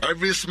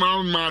every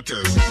small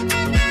matters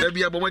there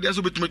be about there's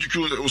a bit much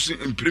you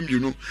in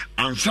premium no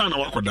and sana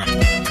wakoda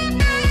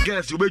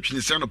guess you bet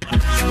you send up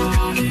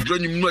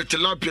join you no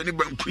tilapia ni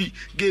bankui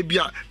ge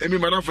bia emi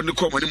madam for the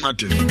come any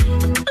matter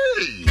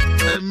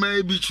hey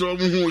maybe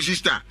trouble who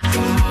sister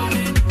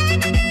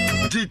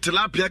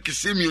tilapia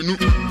kisemi nu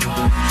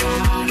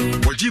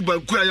waji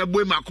banku ya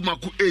boy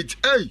makumaku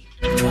 8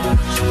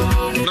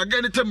 na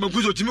gani temba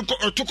kuzo timi ko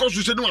otoko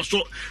so se no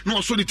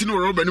aso ni tini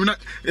ro ba ni na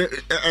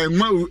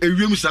enwa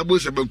ewiem sabo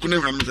se banku na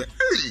hwan se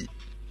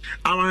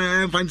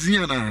awa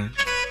fantinya na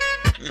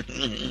I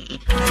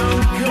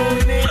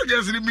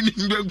guess ni bi ni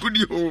banku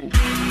di ho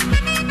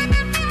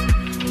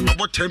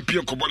about 10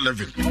 pm ko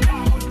 11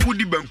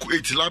 wudi banku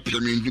 8 tilapia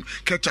mi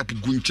ketchup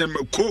gunchema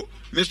ko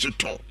Mr.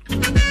 Top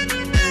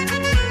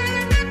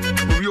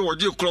you are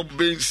your club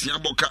beans,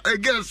 Yaboka. I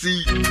guess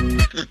he.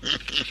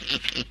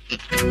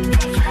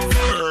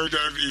 Oh,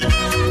 Davy.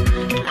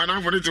 And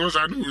I'm for it was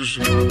a news.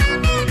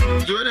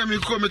 So let me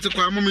come to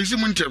Kwamo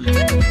Missimuntem.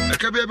 I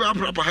can be a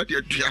proper had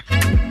yet.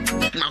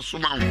 Now, so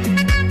now.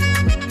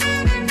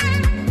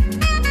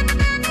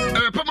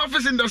 Papa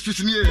Fish Industries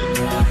in here.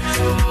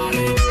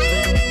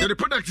 The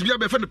product be a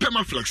befa the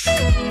Permaflex.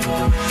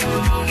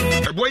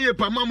 A boy ye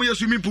pa mamu ye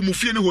swimming pool mu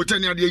fie ne hotel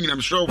ne ade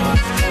nyinam show.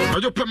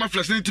 Ajo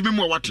Permaflex ne timi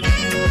mu water.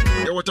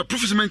 E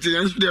waterproof cement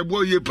yan so the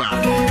boy ye pa.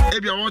 E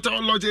bia water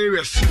lodge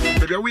areas.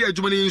 E bia we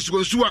adwuma ne nsuo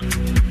nsuo.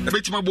 E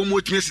betima bom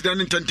mo timi sida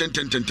ne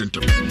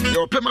 10.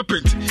 Your Perma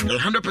paint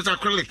 100%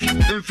 acrylic.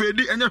 En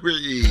fedi enya hwe.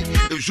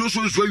 E so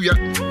wia.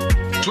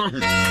 So e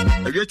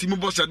get timi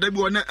boss adabi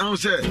wona an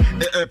say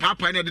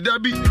papa ne de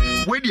bi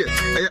we dey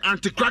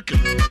anti-cracking,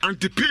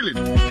 anti-peeling.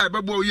 E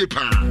bebo ye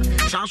pa.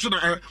 Sanso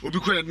na obi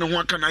ko ne ho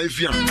aka na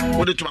afia.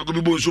 Wo de tuma go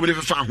bi bo nso be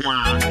fa ho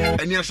a.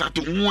 Eni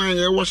asato ho an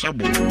ye wo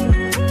sabo.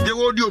 Ye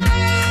wo di obi.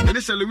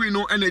 Eni selewi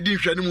no na di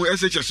hwani mu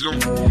SHS no.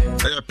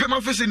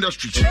 Perma Face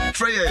Industry.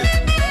 Frey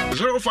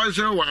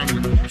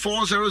 0501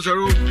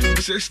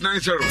 400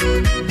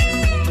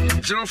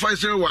 690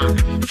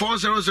 0501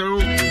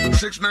 400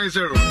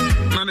 690.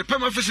 Now the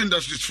Perma Face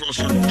Industries for us.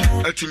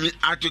 Ultimately,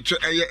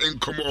 attitude in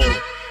common.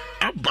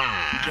 Abba.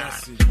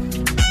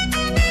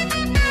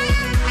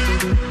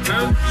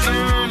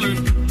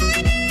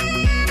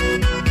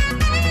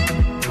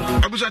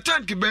 I was a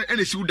tank bear and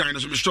a sea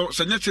dinosaur. So,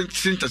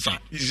 synthesis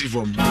easy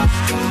for me.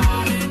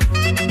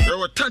 There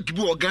were tank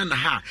bu organ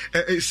ha.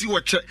 See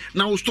what check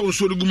now stone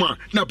so the guma.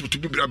 Now put to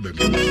be grab.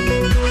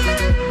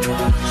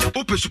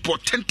 Open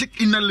support authentic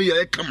inner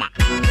layer. Come on.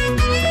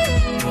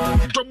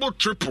 Double,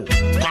 triple,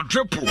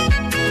 quadruple.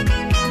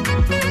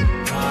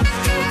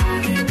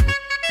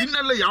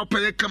 Inner layer up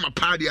here come a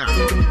party.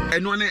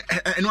 And one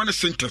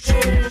sentence.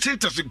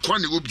 Sentence in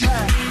Kwani will be.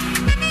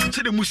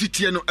 See the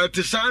Musitiano at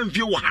the same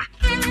view.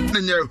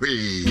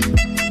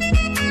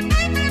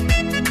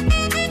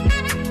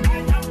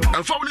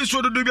 And for this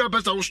so the do be a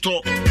best I will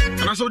store.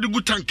 And I saw the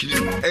good tank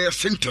a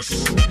sentence.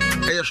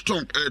 A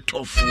strong, a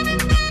tough.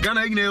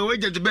 Ghana in a way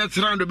get the best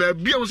round the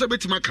baby was a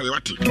bit my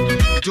Kayati.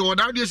 To what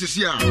I is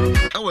here.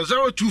 I was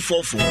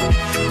 0244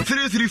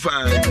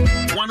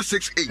 335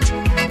 168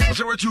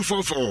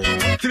 0244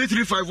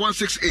 335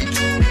 168.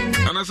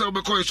 And I said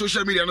because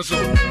social media and so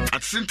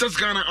at Synthesis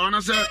Ghana and I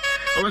said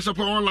I was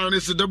upon online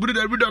is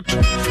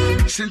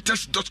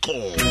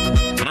www.synthesis.com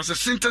and I said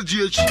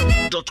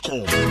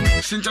synthesisgh.com.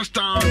 Synthesis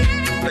Town.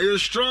 Are you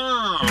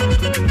strong?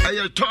 Are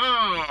you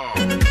tall?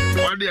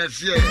 What do you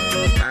say?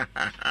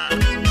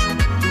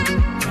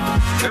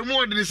 And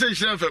more than the same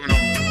chef, no?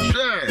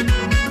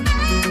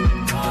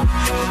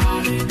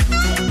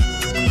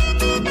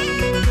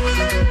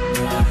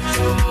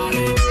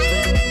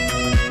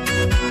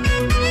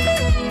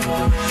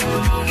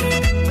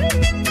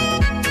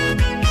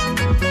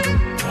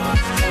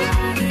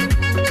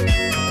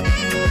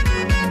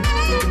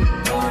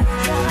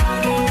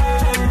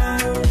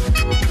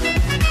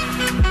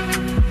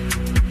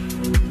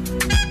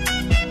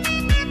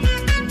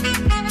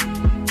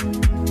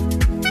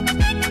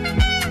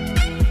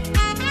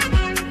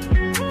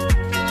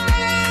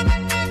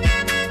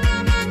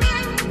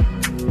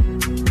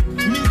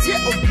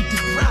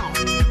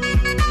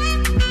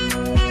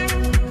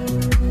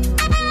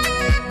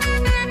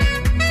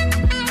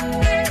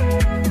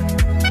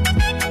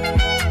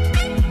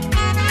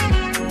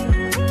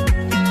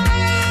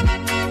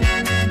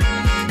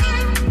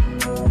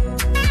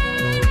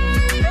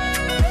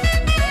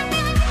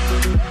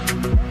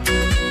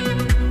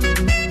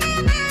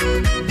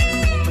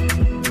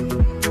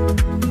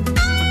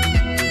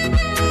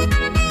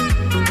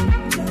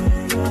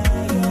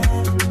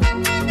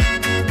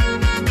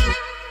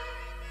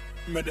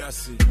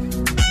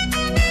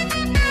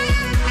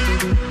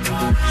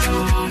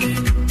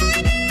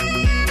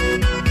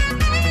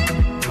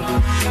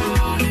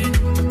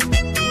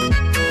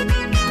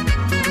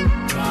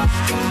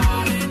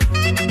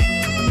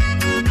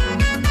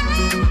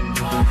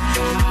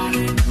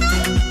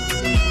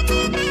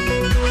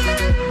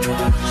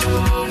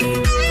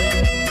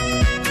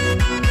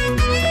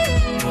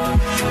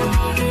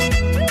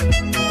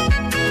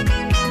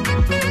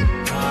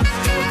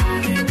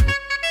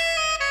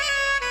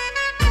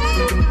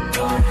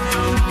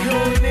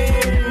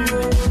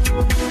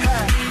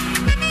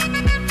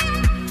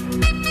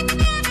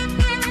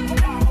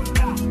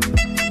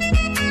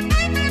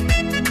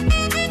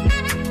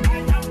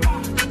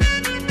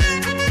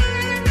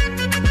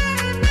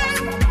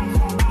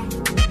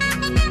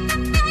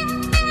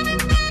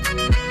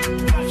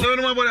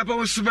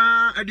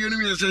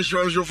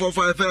 Sure. Show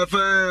 45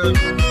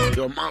 FM.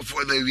 Your mouth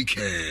for the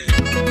weekend.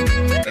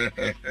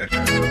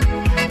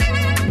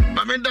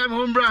 I'm in time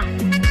home, bra.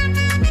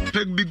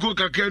 Peg big go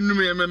can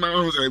me and my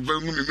house. I'm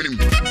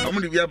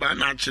going to be about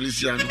naturally.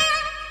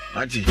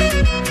 Ati.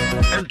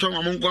 And Tom,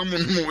 I'm going to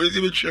go with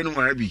the channel.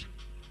 I be.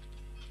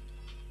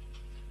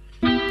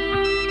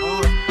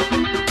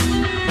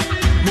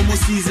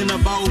 Season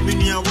about me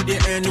with the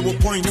annual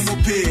points for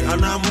pay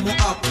and I'm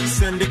up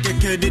send the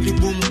keke the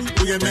boom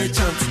we a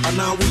merchant and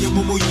now we a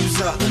momo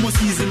user momo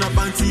season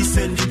about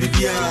send the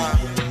bibia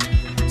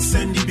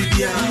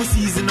momo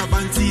season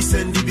about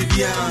send the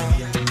bibia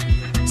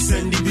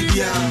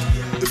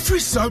Free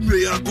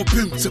Samre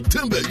Akopim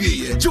September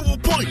year. Jewel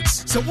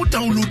points. So what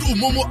download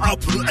Momo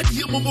app and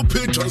here Momo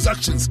pay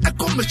transactions. A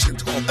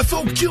merchant home. A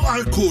phone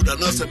QR code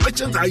and as a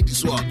merchant ID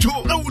swap.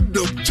 Joe, I would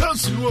the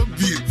chance will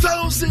be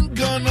 1,000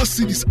 Ghana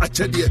cities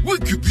Achadia.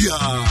 Wikibia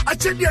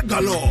Achadia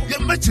galore.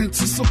 Your merchant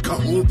is so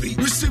Kahobi.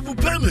 Receive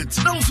payment.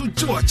 Now so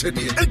Joe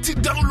Achadia. And to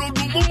download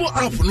Momo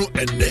app no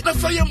end. Na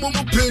fire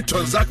Momo pay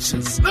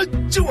transactions. Na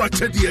Joe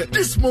Achadia.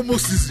 This Momo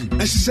season.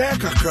 And she say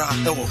kakra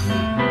ewo.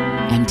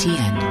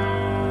 MTN.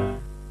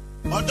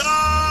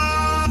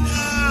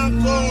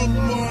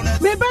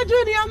 Me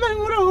Junior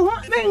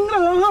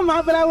Mengro,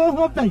 my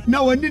brother.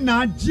 Now, when you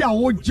not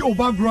Joe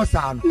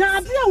Bagrosan. Now,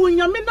 dear, when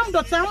you're minimum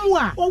the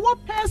Tamwa, or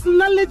what personal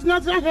knowledge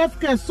natural health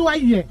care so I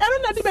hear. I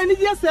don't know the many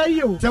years say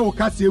you. Tell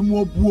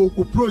Cassimo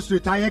Buoku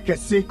prostrate I can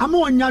say, I'm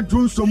on your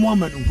drone some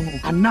woman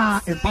and now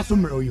in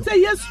Passomer.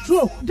 Say yes,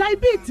 stroke,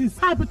 diabetes,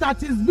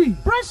 hepatitis B,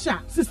 pressure,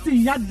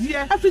 60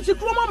 yadia, a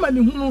physical woman,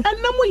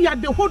 and no more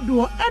yard the whole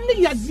door,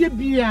 any yadia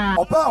beer.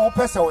 Opa,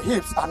 Opesa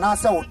hips, and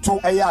answer to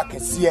a yak,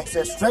 see,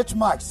 stretch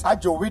marks,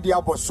 Ajo with the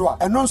Aboswa,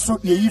 and also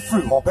ye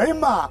free.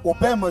 Oberima,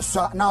 Obema,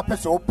 now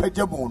Peso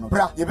Pejamono,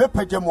 Bra, Yebe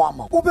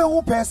Pejamoama, Ube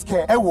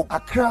Upeske, Ewo,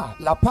 Accra,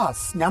 La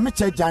Paz,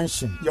 Nyamiche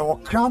Junction, your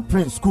Crown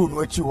Prince School,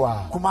 which you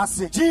are,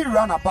 Kumasi, G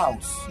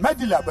Runabouts,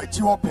 Medila, but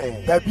you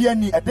pay,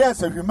 Babiani, a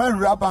there's a human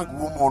rabank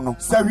woman,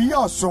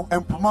 Serioso,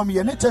 and Pumami,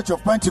 and Church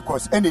of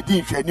Pentecost, and a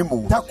dinch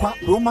anymore. Takwa,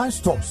 Roman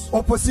Stores,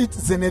 opposite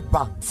Zenit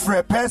Bank,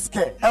 Fre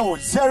Peske, Ewo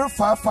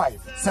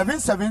 055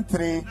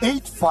 773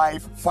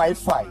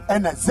 8555,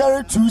 and a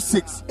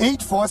 026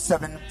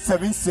 847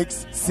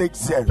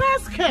 7660.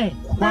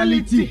 Peske,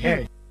 quality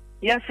hair.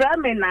 Yes,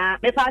 Ramina,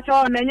 the patcher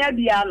on Nanya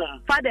Biano,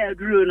 Father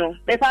Bruno,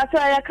 the patcher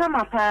I come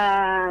up,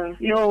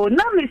 yo,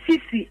 Nami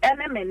Sisi,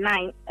 enemy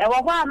 9, a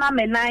Wama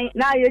 9,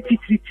 now you're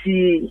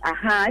Titi,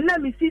 aha,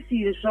 Nami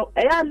Sisi, so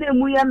I am the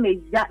Muya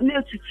made that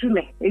near to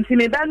me, into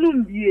me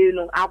Banum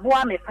Biano,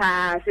 Abua me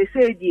pass, a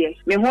say, dear,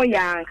 me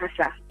Hoya and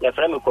Casa. The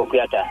Frame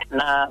Coquiata,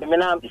 now, the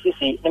Menam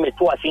Sisi, me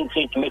to a thing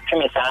to make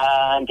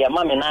Tremesa and their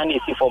mamma Nani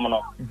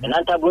Sifomono, and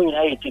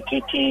Antabunya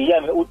Titi,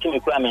 Yam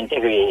Ultimate Clement,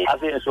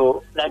 after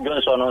so, that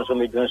Johnson also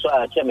made Johnson.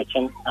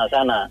 Chemichem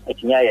Azana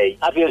Etinyay.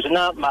 Avios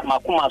now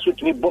Makuma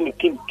suit me bomb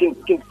Kim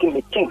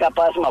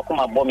Kapas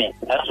Makuma bombing.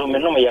 As we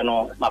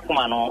know,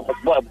 Makumano,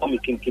 boy bomb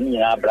Kim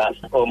Brass,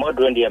 or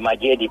modern dear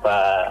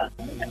Majedipa.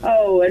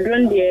 Oh, a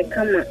drone dear,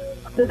 come.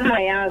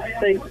 My ass,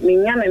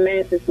 me yam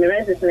menses, me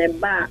rests in a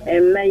bar,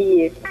 and my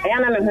year. I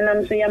am a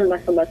Hunam Suyam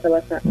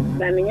Basa.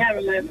 By me,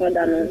 my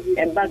father,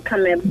 a back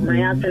come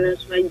my afternoon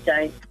sweet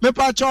jay. Me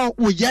pacho,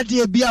 we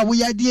yadi bia,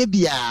 we yadi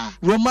bia.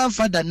 Roman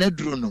father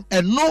Nedruno,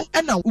 and no,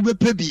 and now Ube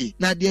Pebi,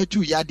 Nadia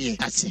 2 yadi.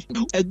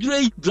 A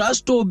great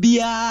drasto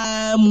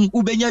bia,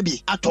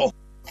 Ubenyabi, at all.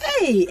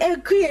 Hey, a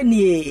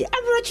queenie,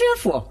 I'm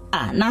cheerful.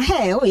 Na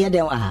hey, oh,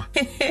 yadewa.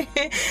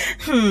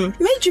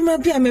 Made you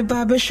be a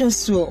barber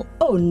so.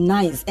 Oh,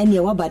 nice. And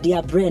your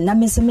badia brain, na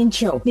miss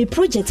Mincho. Me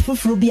project for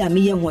Frubia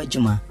me and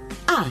Wajuma.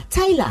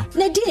 Tyler,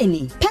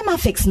 Nadini,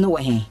 Permafix no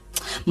way.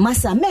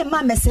 Massa, me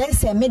mamma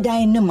says, me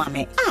die no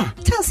mamma.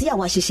 Tell see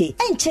what she say,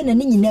 and Chen and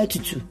Nina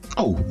to.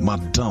 Oh,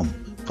 madame.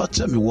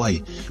 Tell me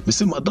why. Me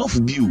say madam for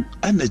you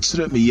and the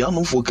children me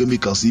yano for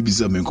chemicals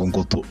ibisa me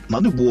konkoto. Na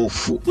the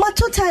bofu. My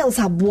two tiles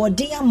are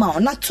boarding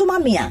amount, not to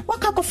mamia.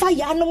 What kako fa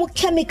yano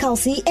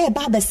chemicals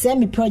baba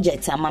semi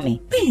project mami.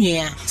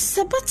 Yeah,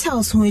 Saba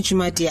tiles which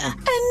my dear, and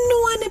no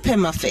one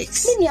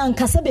Permafix. Mini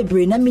ankasa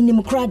bebre na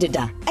minimum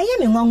cradida. I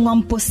am in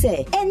one pose,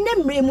 and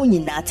nem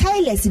remunina,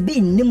 tilers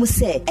being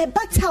nimuse, a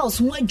bat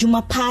house one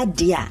juma pa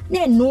dear,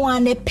 no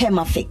one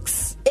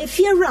Permafix. If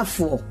you're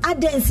raffle, a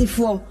densey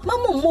for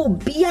Mamma mo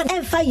be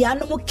and fire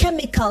no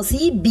chemicals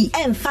be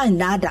and find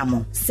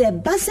Adamo. Se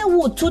Bassa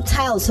wood 2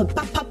 tiles of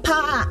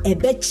papa a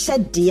bet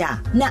shed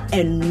dear, na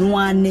and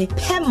one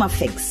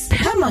Permafix.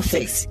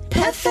 Permafix,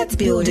 perfect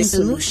building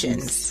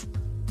solutions.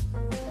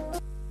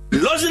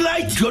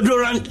 Lozilite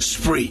deodorant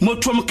spray.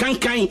 Motrom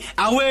kankai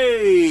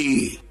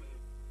away.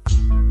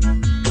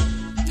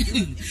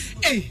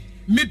 Hey,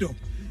 middle.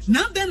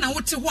 Now then, I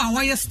want to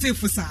wire stay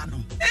for Sano.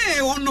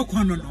 Eh, on no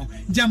cono,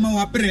 Jama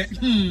wa bre.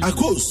 Of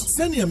course,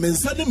 send your men,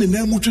 send them in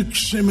them with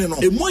Shemeno,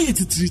 a moye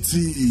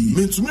treaty.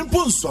 Mean to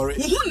me, sorry.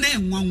 Who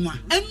name one?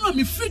 And no,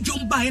 me free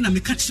John by and I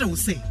me catch will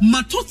say.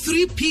 Mato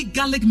 3P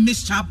garlic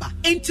mixture,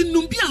 and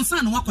Tinumbian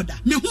San Wakoda.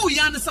 Me who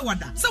yana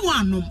sawada,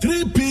 Sawano.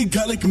 3P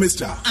garlic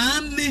mixture.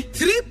 And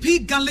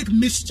 3P garlic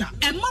mixture.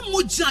 And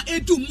Mamoja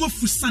edu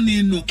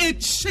mofusaneno,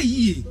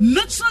 shey,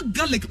 natural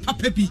garlic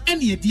papebi,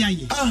 any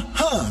diaye.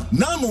 Aha,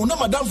 no,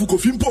 madam. For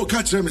Kofimpo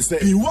catch me say,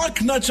 you work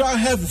natural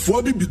health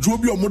for be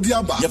drobi or modia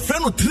aba your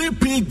friend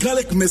 3P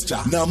garlic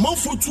mixture na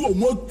manfo tu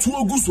omo tu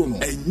oguso no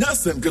enya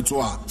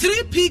semketo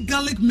 3P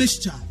garlic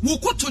mixture wo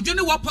ko tojo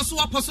ne wapaso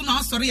na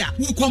asori a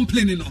wo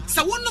complain no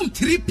sa wonum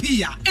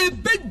 3P a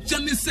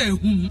ebejane se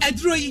hum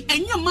edro yi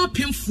enya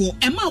mapemfo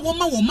ema wo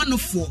ma no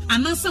fo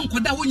anansa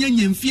nkoda wo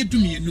nya mfie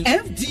dumienu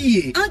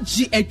FDA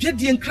agi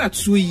adwade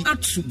nkratso yi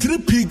atu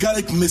 3P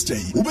garlic mixture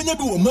yi ubenya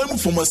bi wo mamu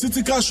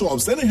pharmaceutical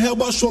shops and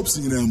herbal shops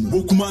nyina mu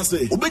okuma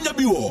say ubenya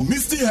bi wo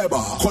Misty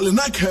Herbal,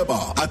 Colinac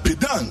Herbal,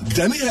 Apidan,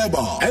 Danny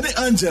Herbal, and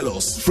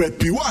Angelos. Fred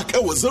Piwak,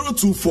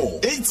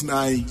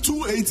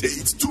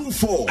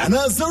 024-89-288-24 and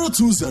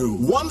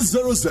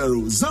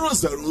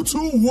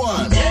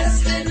 020-100-0021.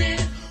 Destiny.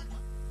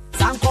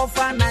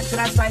 Sankofa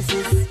natural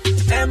spices.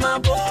 Emma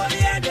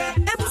Boliade.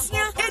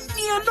 Ebusia,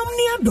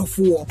 Enia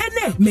Dofo.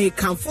 Ene make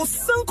come for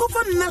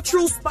Sankofa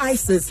natural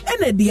spices.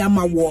 Ene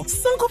Diamawo.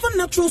 Sankofa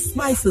natural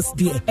spices,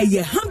 dear.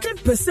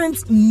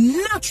 100%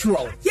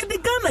 natural.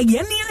 Yedigana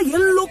Yenia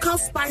yen local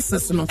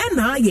spices no.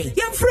 Ena ye.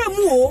 Yen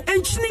fremo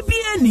and chini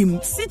bianim.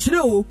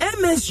 Citro,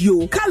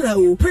 MSU,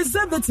 Kalao,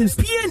 preservatives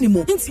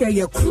bianimo. Intia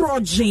ye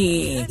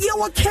crojin.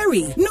 Yewa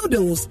curry,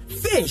 noodles,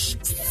 fish,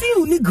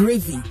 stew ni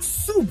gravy,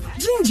 soup,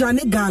 ginger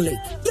ni garlic.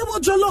 Yewa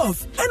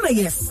jollof. Ena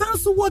ye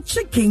sansu wa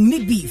chicken ni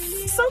beef.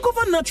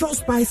 Sankofa natural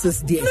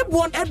spices dear. Ne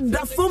bon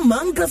edda for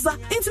mangaza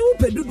into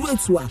upedudu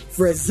etwa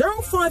for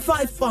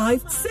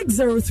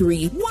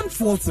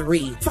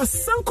 0555-603-143 for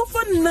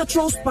Sankofa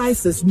natural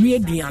spices near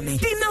Diane.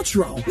 The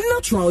natural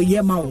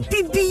yemao.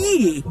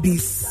 The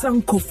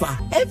Sankofa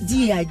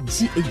FDA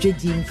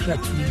ejedi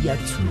infratu.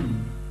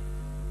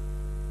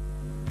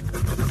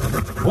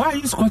 Why are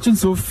you scratching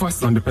so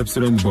fast on the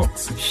Pepsodent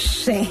box?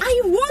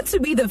 I want to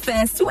be the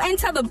first to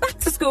enter the back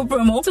to school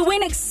promo to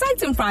win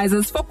exciting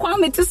prizes for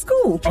Kwame to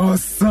school.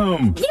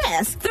 Awesome!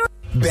 Yes,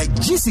 Bet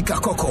Jessica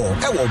Coco,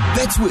 ewo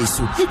betway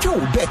so hitwa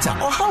wo better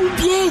or how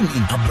bien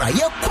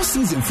abraye ko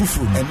season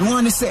fufu and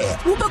one say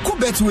wo be ko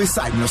betway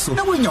side no so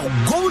na when your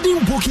golden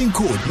booking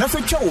code na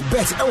fetwa wo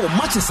bet ewo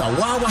matches a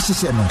wa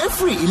hyehyɛ no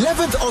every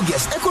 11th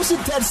August ekosi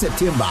 3rd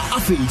September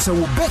afei so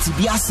wo bet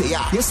bi ase ya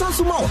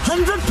yesanso ma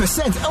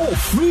 100% ewo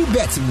free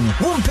bet mu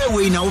wo mpe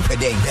we na wo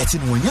peden bet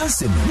no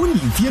nyanse no woni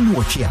mfie no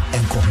wɔtwe a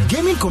enko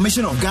Gaming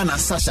Commission of Ghana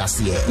sashas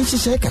here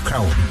nhyehyɛ kakra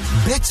wo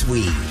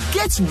betway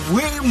get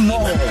way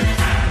more.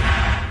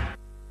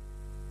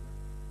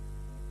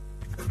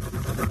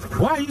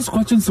 Why are you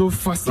scratching so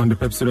fast on the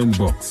Pepsodent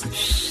box?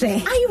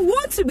 I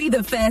want to be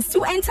the first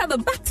to enter the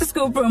back to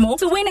school promo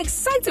to win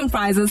exciting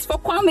prizes for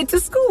Kwame to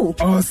school.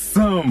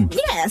 Awesome!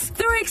 Yes,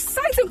 there are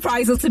exciting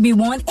prizes to be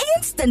won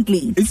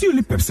instantly. Is it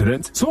only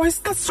Pepsodent? So I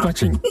start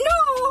scratching.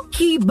 No!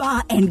 Key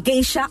Bar and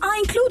Geisha are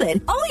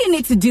included. All you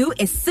need to do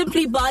is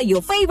simply buy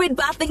your favorite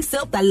bathing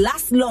soap that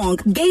lasts long.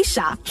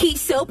 Geisha, Key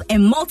Soap,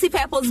 and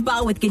multi-purpose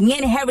bar with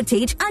Ghanaian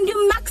heritage and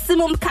your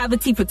maximum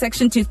cavity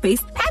protection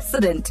toothpaste,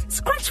 Pepsodent.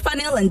 Scratch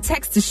panel and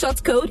text to short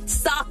code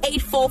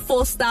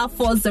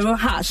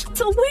 *844*40#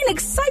 to win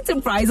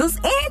exciting prizes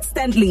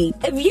instantly.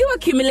 If you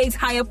accumulate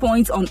higher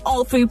points on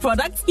all 3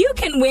 products, you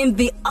can win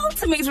the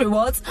ultimate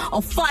rewards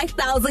of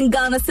 5,000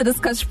 Ghana Cedis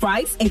cash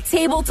prize, a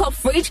tabletop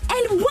fridge,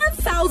 and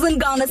 1,000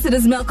 Ghana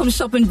Cedis Malcolm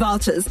shopping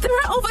vouchers. There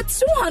are over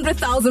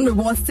 200,000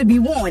 rewards to be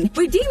won.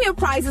 Redeem your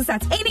prizes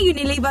at any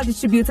Unilever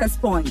distributor's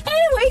point.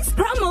 Anyways,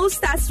 promo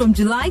starts from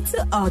July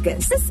to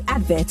August. This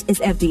advert is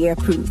FDA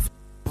approved.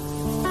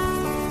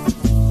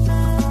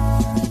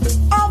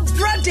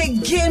 The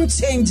game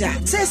changer.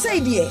 Say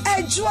dear,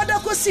 Juada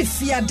Kosi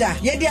Fiada,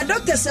 Yedia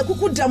Doctor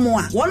Sekuku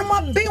Damoa, one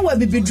more being where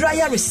be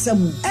dryer is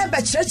some,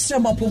 Eba Church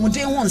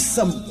Pomoday wants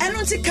some, and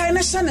not a kind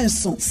of Shannon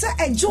so. Say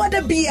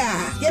Juada Bia,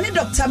 Yeni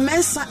Dr.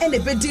 Mensa and a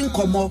bedding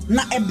como,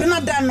 na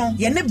Ebenadano,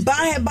 Yene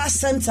Baheba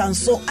sentence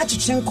so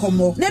Achichin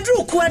como,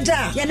 Nedru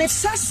Quada, Yene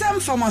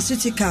Sassam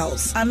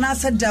Pharmaceuticals,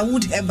 Anasa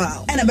Dawood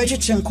Herbal, and a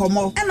Betchin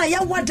como, and a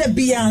Yawada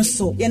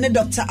Bianso, Yene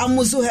Dr.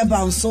 Amuzu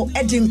Herbal so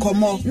Edin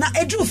como, na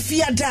Edu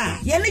Fiada,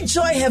 Yene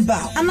Joy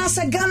Herbal,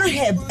 Anasa Ghana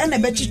Herb, and a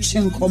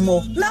Betchin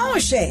como. Now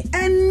she,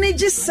 and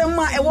Nijis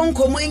Sama, a one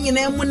coming in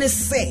a money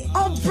say,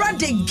 oh,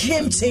 brother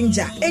game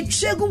changer, a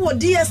Chego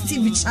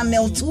DSTV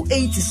channel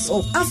 280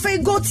 so,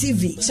 Afe Go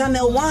TV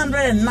channel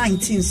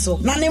 119 so,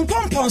 Nanim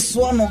Pompon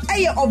Swano,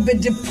 Aya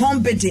Obedi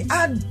Pombedi,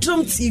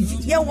 Adum TV,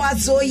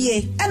 Yawazo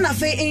ye, and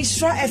Afe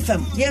Instra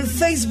FM, yen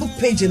Facebook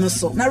page no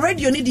so, na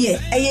radio Nidia,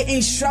 Aya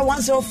Instra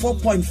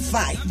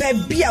 104.5,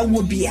 Bebia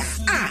Wobia,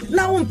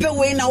 now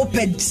Umpe na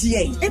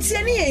Opedie, it's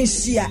any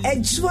Shia,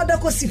 Juada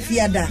Kosi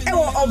Fiada,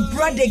 Ewa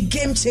brother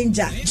game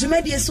changer,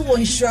 Jumedi Su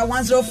Insura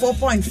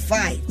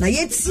 104.5. Na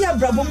yet see a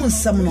Brabomun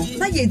Samno,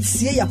 na yet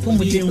see a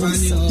Pomodin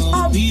Wasa.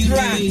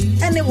 Opera,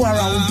 anywhere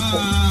around.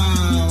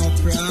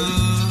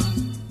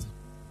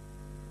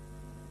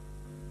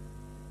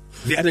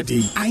 The other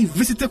day, I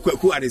visited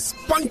Kweku at his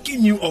spunky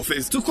new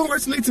office to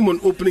congratulate him on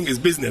opening his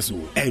business.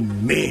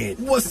 And man,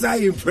 was I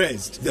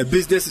impressed. The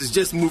business is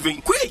just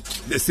moving quick.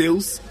 The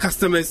sales,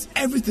 customers,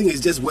 everything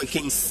is just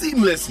working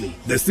seamlessly.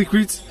 The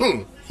secret?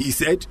 He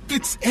said,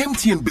 It's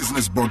MTN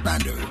Business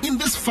Broadband. In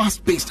this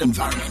fast-paced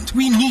environment,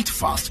 we need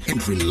fast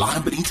and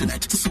reliable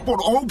internet to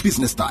support all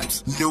business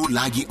types. No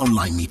laggy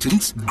online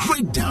meetings,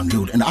 great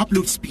download and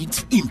upload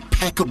speeds,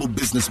 impeccable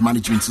business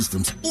management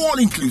systems, all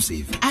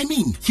inclusive. I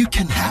mean, you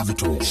can have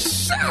it all.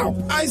 Sharp!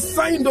 I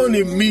signed on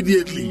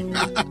immediately.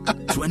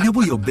 To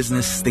enable your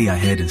business stay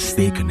ahead and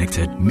stay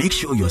connected, make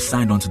sure you're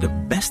signed on to the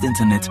best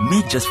internet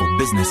made just for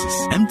businesses.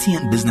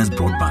 MTN Business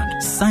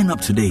Broadband. Sign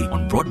up today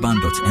on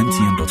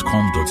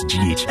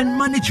broadband.mtn.com.gh and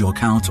manage your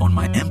account on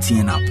my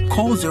MTN app.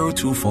 Call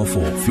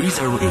 0244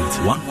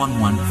 308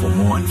 111 for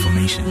more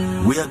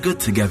information. We are good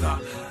together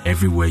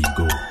everywhere you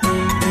go.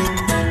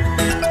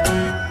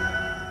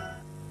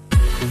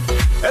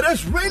 It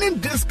is raining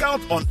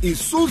discount on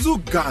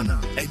Isuzu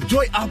Ghana.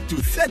 Enjoy up to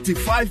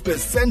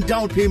 35%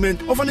 down payment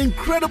of an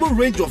incredible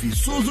range of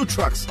Isuzu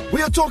trucks.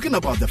 We are talking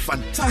about the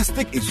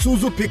fantastic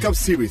Isuzu pickup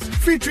series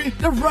featuring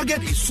the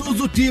rugged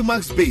Isuzu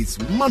D-Max base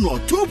manual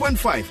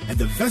 2.5 and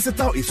the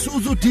versatile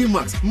Isuzu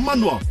D-Max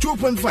manual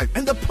 2.5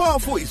 and the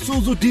powerful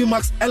Isuzu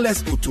D-Max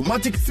LS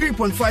automatic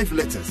 3.5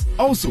 liters.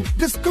 Also,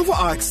 discover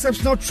our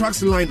exceptional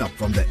trucks lineup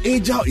from the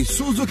agile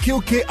Isuzu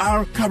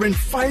QKR carrying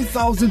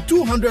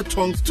 5,200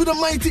 tons to the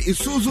mighty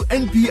Isuzu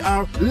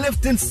NPR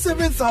lifting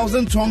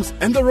 7,000 tons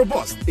and the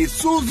robust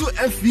Isuzu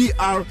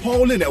FVR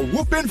hauling a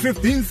whopping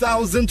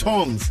 15,000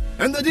 tons.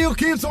 And the deal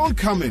keeps on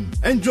coming.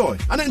 Enjoy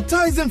an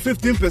enticing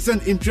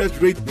 15%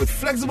 interest rate with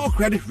flexible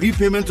credit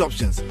repayment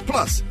options.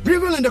 Plus,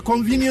 revel in the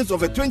convenience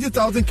of a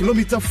 20,000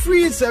 kilometer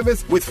free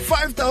service with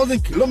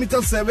 5,000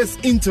 kilometer service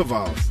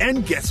intervals.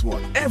 And guess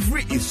what?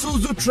 Every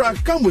Isuzu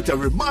truck comes with a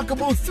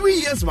remarkable 3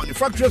 years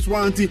manufacturer's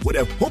warranty with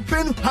a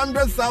whopping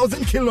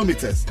 100,000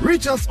 kilometers.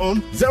 Reach us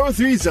on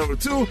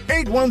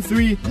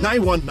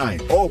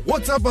 0302-813-919 or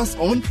WhatsApp us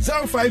on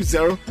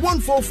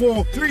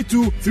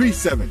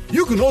 050-144-3237.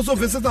 You can also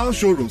visit our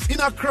showrooms in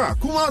Accra,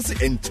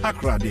 Kumasi, and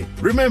Takrade.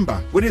 Remember,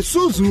 with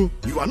Isuzu,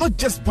 you are not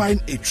just buying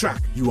a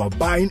truck, you are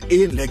buying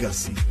a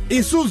legacy.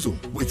 Isuzu,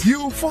 with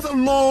you for the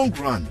long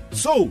run.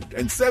 Sold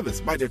and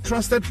serviced by the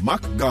trusted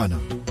Mark Ghana.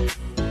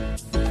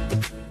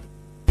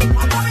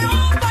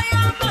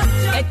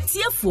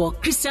 Etiafo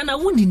Christiana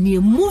Wundi ni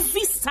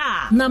movie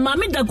star na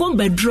mami da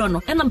gombe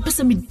drono ena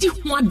mpese mi di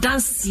ho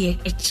danse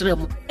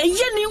ekyerem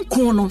eye ni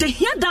nko no the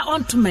here that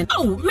ointment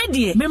oh me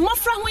die me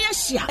mofra ho ya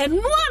hia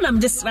eno na me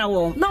desra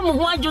wo na mo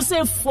ho adwo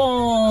se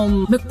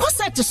form me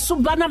koset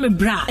suba na me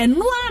bra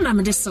eno na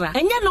me desra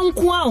enye no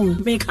nko a o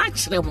me ka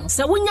kyerem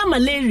se wonya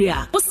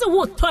malaria wo se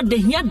wo to the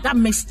here that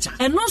mixture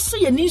eno so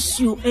ye ni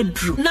nsuo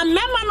edru na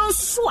mema no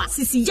so a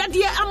sisi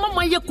yade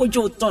amama ye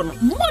kojo to no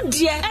mo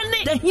die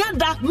ene the here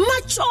that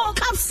macho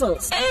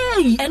capsules.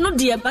 Hey, eno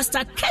die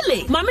Pastor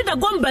Kelly. Mami da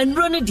gomba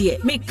nro ne die.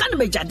 Me kan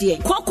be jade.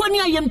 Kokoni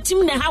ayem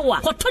tim ne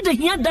hawa. Koto de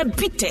hia da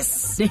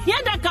bitters. De hia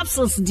da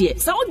capsules die.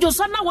 Sa ojo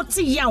so na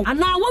wote yaw.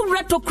 Ana wo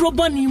reto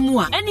kroboni mu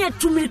a. Ene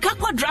atumirika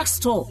kwa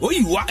drugstore.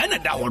 Oyiwa ene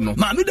da ho no.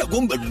 Mami da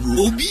gomba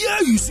nro. Obia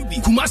yusu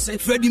bi. Kumase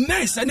Freddy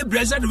Mess ene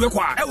Blessed we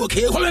kwa. E wo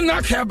ke.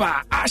 Kolena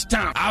Keba,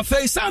 Ashton,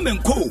 Afei Simon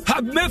Co.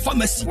 Habme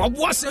Pharmacy.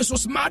 Wabo se so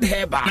smart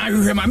herba. Na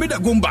hwe mami da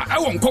gomba e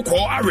won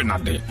kokko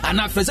arenade.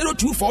 Ana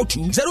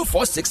 0242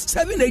 046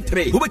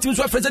 783. Who bet you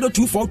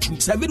 0242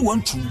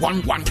 712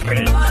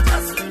 113.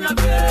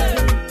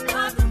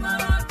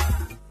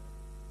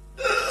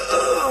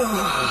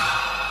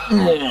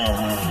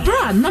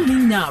 Bra na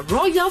minya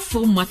Royal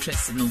Foam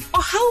mattress no.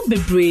 How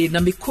bebre na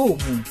me ko mu.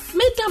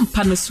 Medam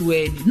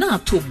panosweni na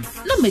atom.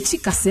 Na mechi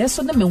kase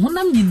so na me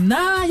honam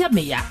nyina ya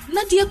me ya.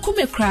 Na de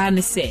kome kra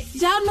ne se.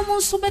 Ya no mo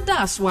so beda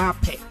aso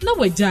ape. Na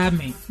wagya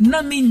me.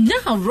 Na minya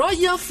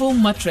Royal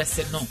Foam mattress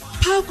no.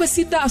 Pa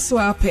kwesi da aso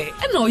ape.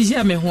 E na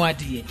oye me ho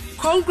ade.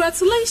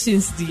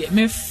 Congratulations dear.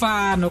 Me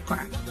fa no kwa.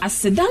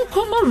 Asedan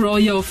koma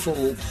Royal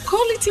Foam.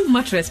 Quality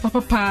mattress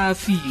papa pa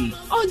fi.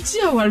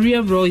 Oje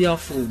aware Royal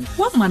Foam.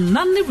 What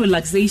nane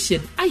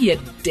relaxation aye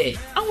de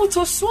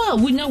awoto so a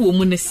wunya wo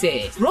mu ne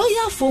se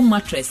Royal Foam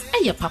mattress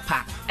eye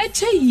papa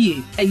eche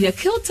yi eye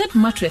quilted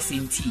mattress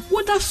inti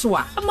woda so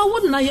a ama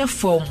wona ye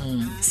form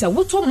se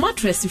woto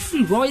mattress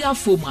free Royal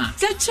Foam a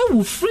gache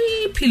wo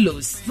free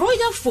pillows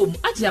Royal Foam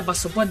aje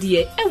abasobode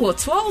e wo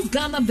 12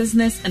 Ghana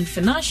Business and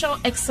Financial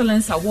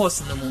Excellence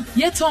Awards no mu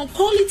yet on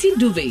quality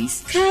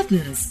duvets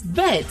curtains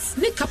beds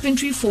ne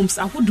carpentry foams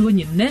ahodo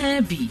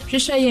nyina bi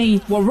hwehwe yen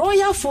wo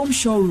Royal Foam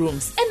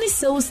showrooms any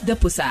sales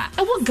depots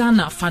Ewo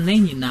Ghana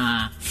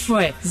Fanenina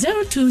for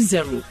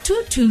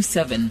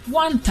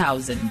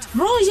 020-227-1000.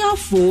 Royal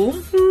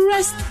Foam,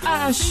 rest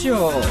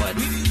assured.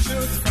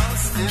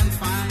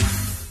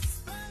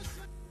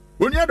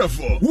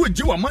 Onyadofo wo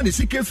ji wa mani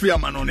sike free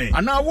amanone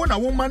ana wo na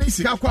wo mani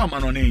sika kwa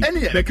amanone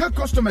ene beka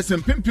customers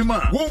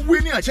empempima wo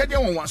wini achede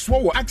won waso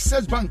wo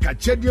Access Bank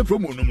achede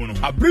promo no mu no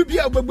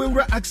abribia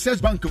ogbegwura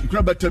Access Bank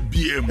nkrabata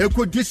biem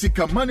ekodi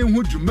sika mani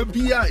hu dwuma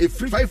bia e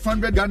free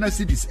 500 Ghana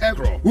cedis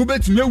euro wo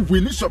betime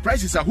wini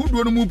surprises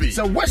ahodo no mu bi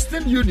se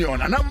Western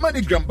Union ana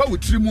money gramba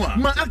wotrimu a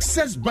ma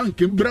Access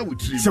Bank mbra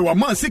wotri se wa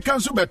man sika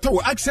nso beta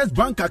wo Access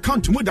Bank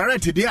account mu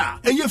direct dia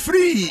eye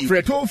free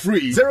freto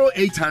free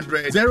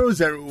 0800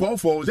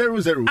 004400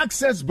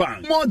 Access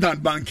Bank, more than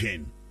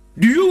banking.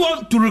 Do you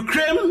want to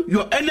reclaim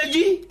your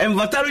energy and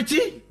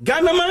vitality?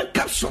 Ghanaman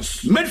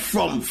capsules made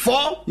from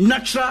 4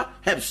 natural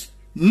herbs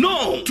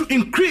known to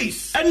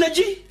increase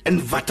energy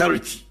and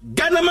vitality.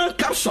 Ghanaman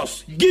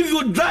capsules give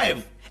you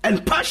drive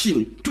and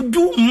passion to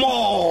do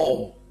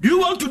more. Do you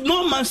want to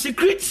know my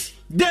secret?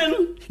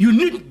 Then you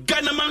need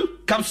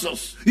Ghanaman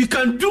capsules. You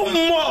can do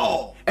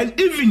more and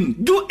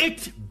even do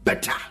it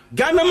better.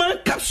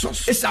 Ghanaman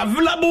capsules is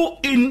available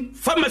in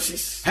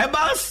pharmacies,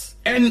 herbals,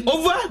 and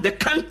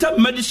over-the-counter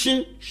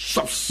medicine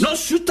shops. Not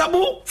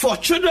suitable for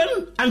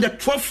children under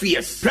 12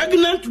 years,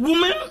 pregnant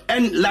women,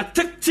 and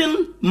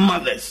lactating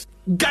mothers.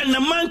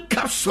 Ghanaman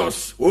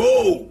capsules.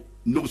 Oh,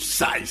 no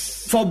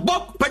size. For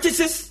bulk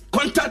purchases,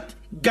 contact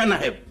Ghana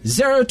Help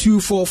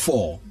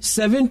 0244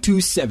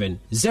 727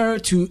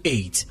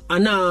 028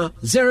 and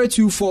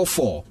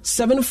 0244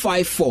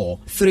 754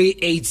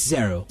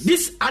 380.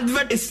 This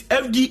advert is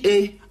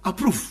FDA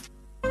approved.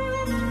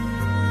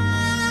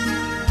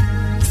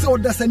 So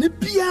that's an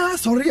Pia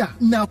Soria,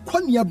 now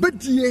Quania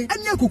Bedie,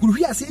 and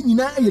Yakuria say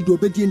Nina and do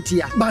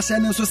obedientia.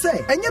 Bashan so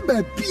say, and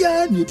your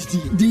Pia nudity,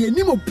 the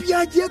Nemo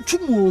Pia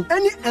Tumo,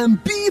 any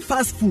MP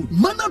fast food,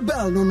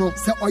 Manabel no,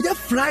 so or your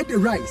fried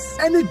rice,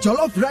 any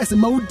jollof rice,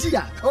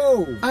 Maudia.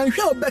 Oh, I'm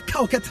sure back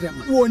cow catram,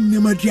 one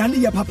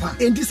Nemadiani papa,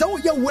 and this all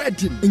your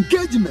wedding,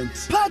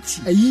 engagement,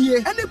 party, a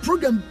year, any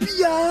program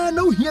Pia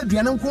no here,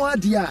 Diana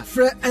Quadia,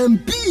 Fre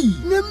MP,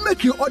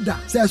 make your order,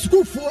 says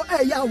school for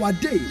a yawa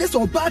day, that's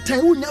all part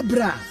time unya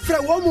bra. Fra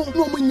womo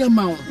no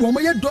munyama wo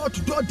ye door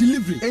to door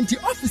delivery enti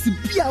office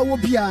bia wo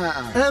bia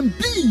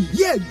B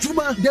ye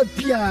juma de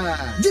bia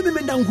Jimmy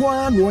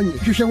Mendankwa no onye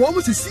hwehwe wo mo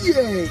sisie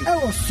e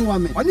wo so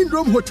ame oni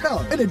Rome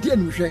Hotel ene die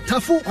no hwehwe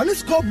tafo oni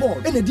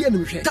scoreboard ene die no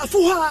hwehwe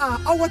tafo ha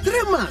our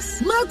 3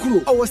 mass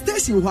macro our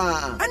station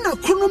ha ana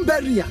kronom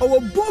barrier our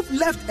both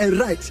left and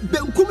right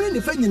benkumi ne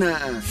fa nyina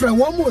fra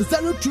wo mo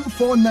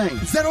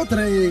 0249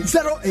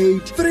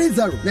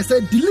 030830 they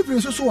say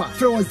delivery so fra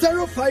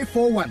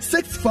 0541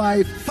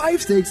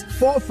 655645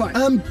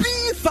 and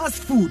be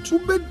fast food to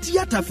be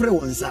theater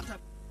freelancer.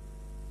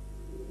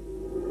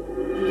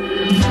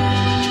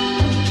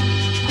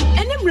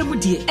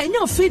 Remedy, and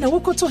your fee na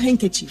wokoto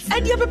handkerchief.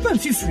 And you have a pen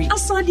free.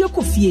 Aside your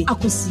coffee,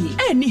 akosie,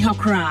 and ni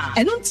hakra.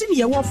 And until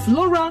you have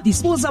Flora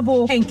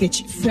disposable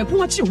handkerchief.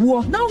 Fepuachi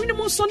war now in the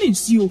most sun in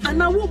you. And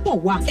now wa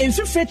and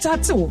free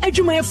tattoo.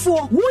 Ejuma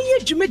 4 1 year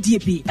Jume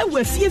DP. And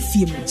we're fear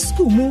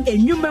school and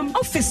human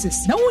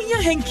offices. Now 1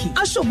 year hanky.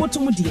 Asho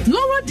bottom dear.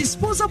 Flora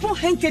disposable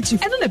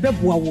handkerchief. And on a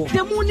bebwa.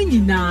 The morning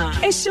in a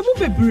shemu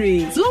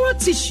bebre. Flora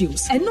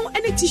tissues. And no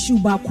any tissue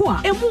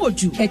bakwa. And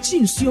moju. A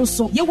chin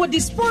so. You were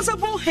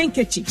disposable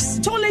handkerchiefs.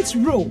 Toilet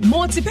roll,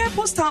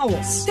 multi-purpose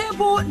towels,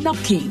 table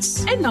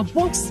napkins, and a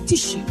box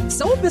tissue.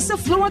 So best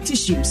Flora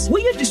tissues.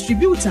 We are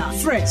distributor.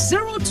 Fresh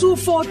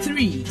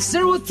 0243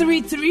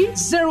 033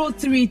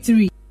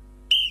 033.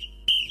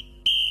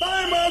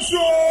 Time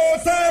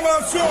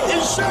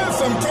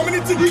FM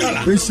Community Gala.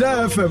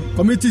 FM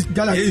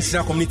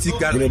Community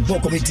Gala.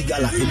 Community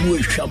Gala.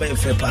 Community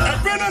Gala.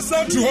 Ebena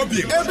Santu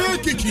Hobby. Ebe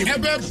Kiki.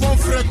 Ebe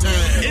Bonfrete.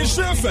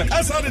 FM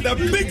has had the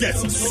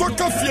biggest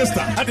soccer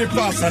fiesta at the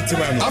Bar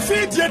Santimano. I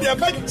feel the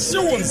big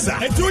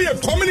showonsa. Enjoy your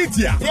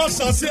community.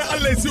 Rosa say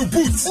Alesi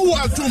Boots.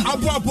 Uatum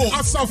Abuabo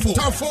Asafo.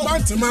 Tafo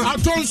Bantima.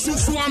 Aton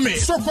Susuame.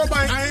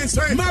 Sokobai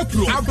Ayense.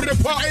 Macro.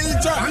 Abrepa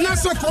Ayenja.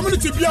 Anasa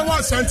community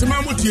Biawa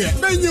Santimamo Tie.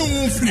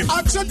 Benyu Free.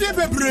 Achade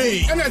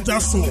Bebre. And a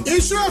Dasso.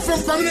 Issue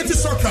from community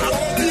soccer.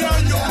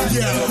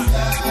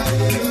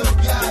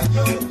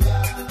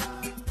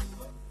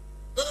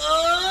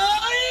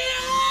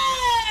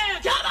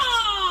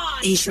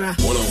 Isra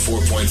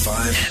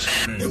 104.5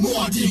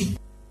 FM.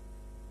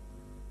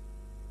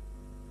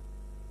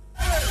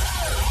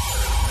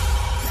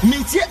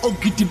 Meet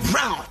Ogidi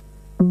Brown.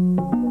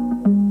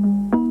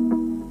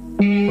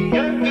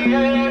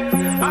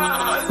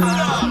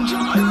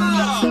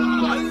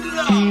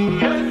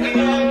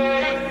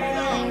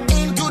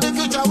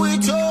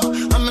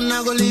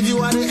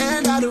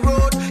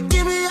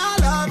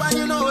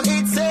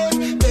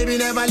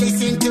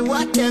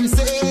 Them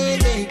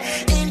say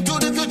into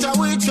the future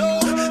with you.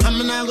 I'm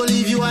not gonna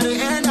leave you at the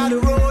end of the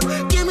road.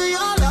 Give me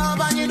your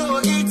love and you know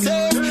it's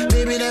safe.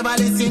 Baby, never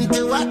listen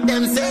to what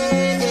them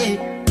say.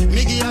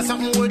 Me give her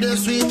something with the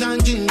sweet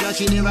and ginger.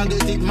 She never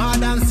get it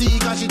mad and see.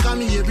 Cause she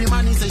come here every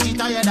man. He say she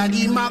tired of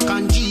the mac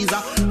and cheese.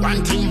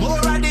 One thing more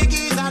of the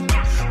geezer.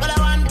 But I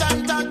want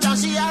time touch and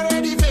she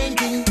already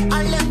fainting.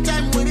 And them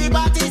time we be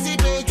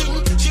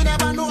participating. She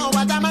never know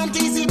what I'm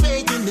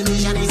anticipating. The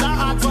nation is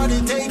hard for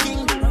the taking.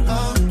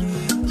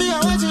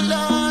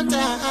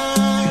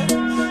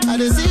 I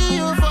see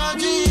you for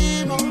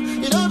dream,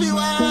 you don't be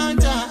one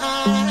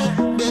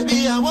time.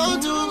 Baby, I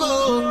want to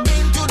go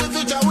into the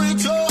future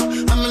with you.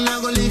 I'm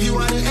not gonna leave you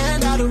at the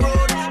end of the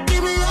road.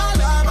 Give me your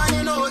love and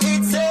you know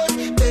it's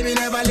safe. Baby,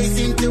 never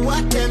listen to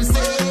what them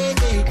say.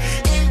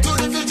 Into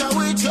the future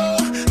with you.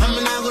 I'm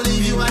not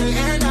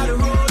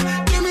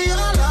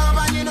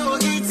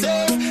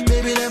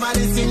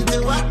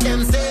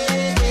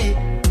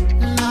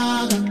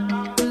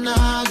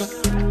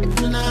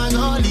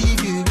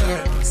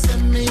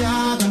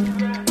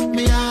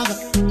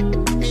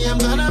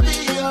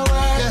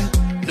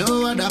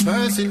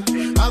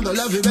go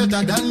love you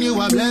better than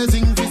you a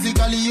blessing.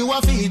 Physically you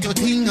a fit your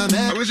thing a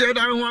man. We say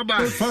that one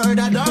back. Further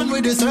down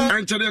with the sir.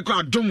 And today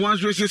I don't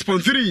want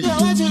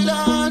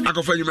 6.3. I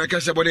go for you make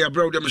us body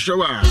abroad them show.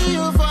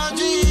 You for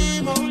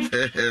dream.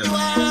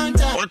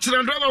 What's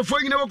the driver for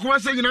you never come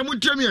saying I'm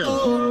with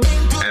you.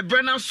 A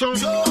banner song.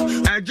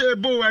 A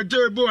jebo.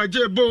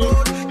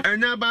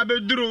 And now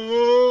Baby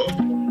Drew.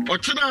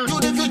 What's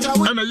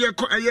that? And a year,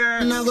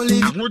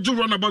 I'm going to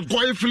run about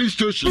Quiet Fleet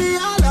Station.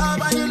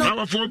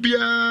 Our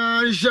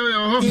phobia is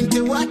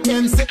into what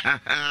them say.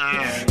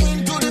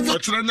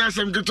 What's the nice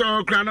and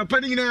guitar crown of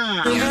penny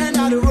now?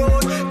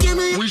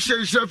 We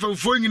say self and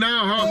phone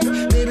now,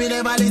 baby,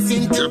 never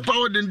listen to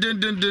power. Ding.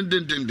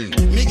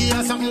 Mickey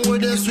has something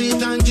with the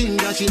sweet and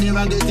ginger, she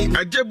never get it.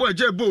 A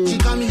jebo. She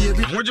come here.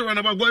 I want to run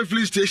about Quiet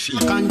Fleet Station.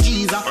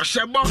 Or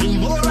Shabba.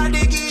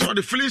 For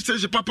the Fleet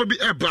Station, Papa be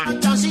a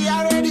band. She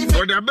already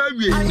for the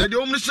baby. The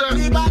only sir.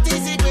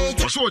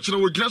 What's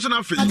watching with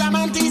national fee? And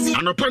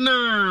a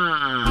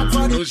pana.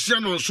 No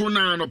Siano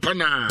Sona, no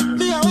pana.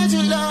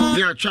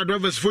 Yeah, child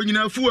drivers for you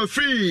now for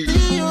free.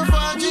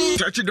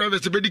 Taxi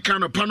drivers to be the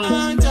kind of panel.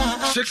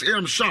 6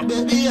 a.m. sharp.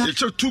 They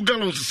took 2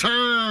 gallons.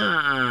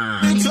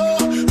 I'm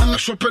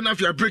shopping off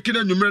your breaking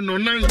and you men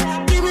on 9.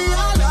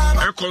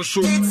 I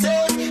console.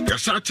 You're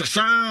such a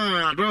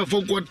son. Drive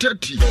for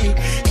 130.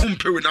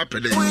 Pairing up a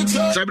day.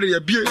 Sabri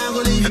a beer.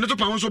 And the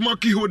pounds of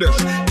marquee holders.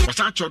 Was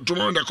such a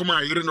drum that come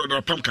out here in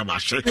the pumpkin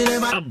bash.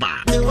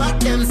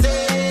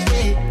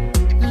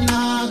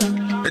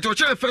 It was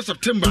 1st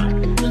September.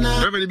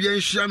 Reverend B.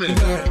 Shaman.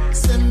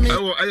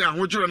 Oh, I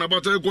want you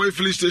about a Quiet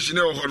Fleet Station.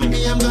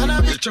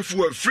 The chef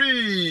were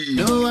free.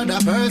 No other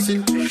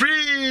person.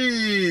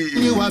 Free.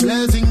 You are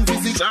blessing.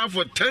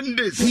 For 10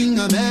 days.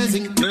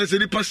 Amazing. There's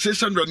any past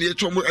 600. Near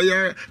Chomo,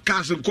 a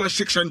cars and cost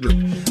 600.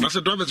 As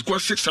a driver's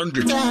cost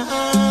 600.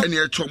 And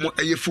near Chomo,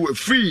 a full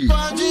free.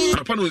 And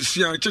upon us,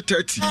 see, I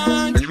 30.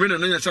 And you win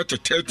an such a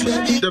 30.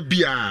 The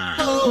beer.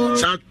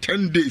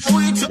 10 days.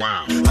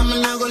 Wow.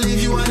 I'm not going to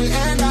leave you on the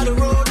end of the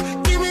road.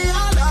 Give me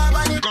all love.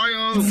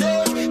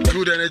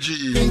 Good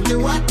energy. Into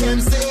what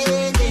them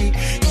say.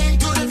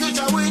 Into the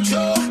future with you.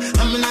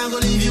 I'm not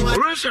going to leave you on the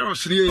road.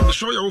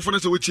 Show your phone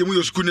as a with you,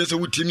 your school as a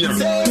with you.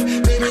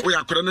 We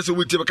are current as a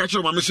with you, catch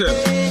your mamma.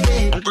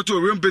 Uncle to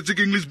a real basic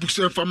English books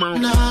and from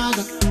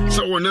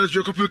someone else,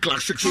 your copy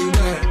classics.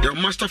 Your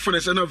master phone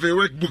is another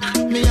workbook.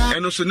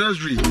 And also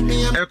nursery.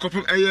 A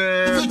couple of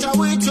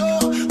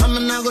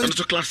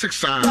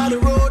classics.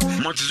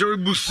 Montessori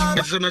books,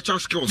 it's a natural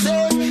skills,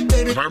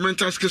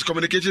 environmental skills,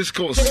 communication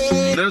skills.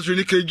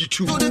 Nursery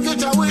KG2.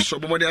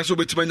 Somebody has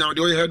over to me now,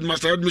 the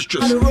headmaster,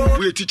 headmistress.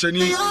 We are teaching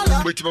you,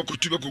 wait to go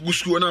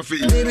school and I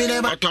feel.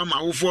 I told my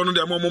own phone,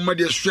 the mama,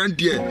 dear strand,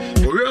 dear.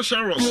 For real,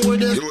 Sarah,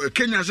 you were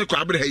Kenya's a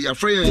crab, hey, your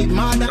friend.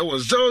 That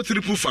was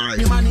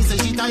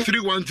 0355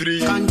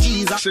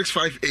 313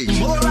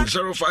 658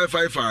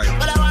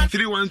 0555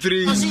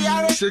 313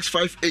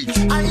 658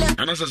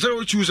 and that's a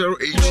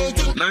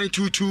 0208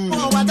 922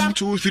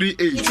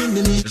 238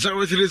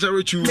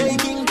 0302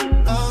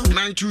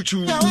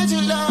 922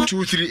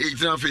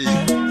 238 now for you.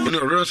 When the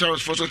real Sarah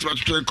was forced to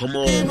train, come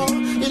on.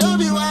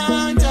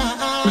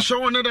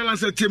 Show another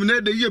last team,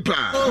 the year.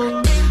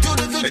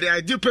 The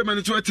ideal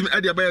payment to a team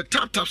at the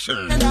tap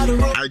sir.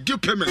 Ideal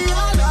payment.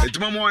 It's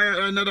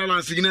more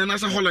Netherlands and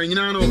as a whole, you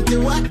know,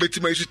 but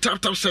you should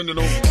tap send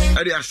no.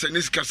 At the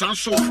Ascenis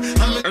Casanso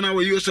and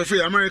our USA,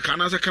 America,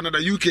 NASA, Canada,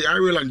 UK,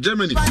 Ireland,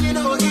 Germany,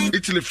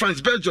 Italy,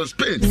 France, Belgium,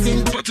 Spain,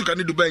 Portugal,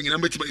 Dubai,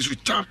 and you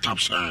should tap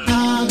sir.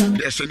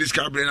 The Ascenis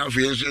Cabin of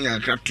the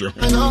and capture.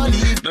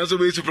 That's a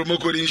way to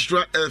promote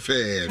Instra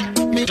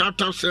FM.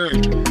 Tap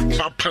send.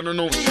 Papa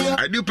no.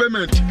 Ideal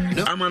payment.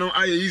 I'm an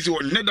eye easy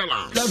on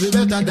Netherlands. Love you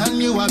better than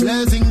you a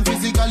blessing.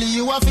 Physically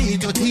you a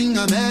fit your thing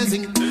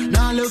amazing.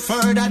 Now look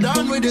further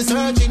down with the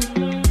searching.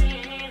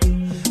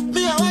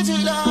 Me I want you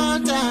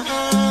long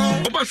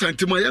time. Oba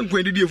Santima young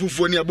when did you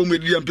for any abom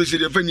with the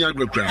ambassador of any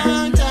agro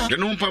crowd. The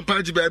non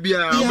papa baby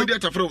over there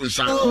to throw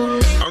son.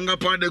 Onga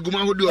part the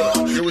Guma Hudo.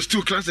 There was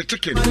 2 classic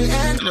chicken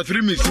and a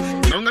 3 miss.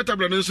 Onga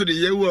tabla so the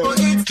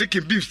year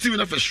chicken beef stew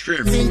enough a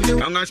shrimp.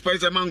 Onga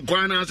spice among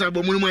guana as a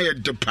bomuma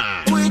at the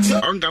pa.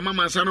 Onga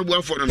mama son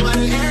of for them.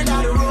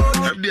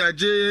 The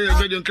AJ,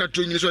 Indian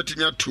cartoon is what in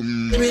your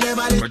tomb.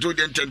 But you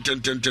didn't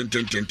 10.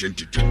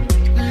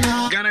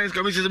 Ghana is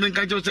coming to make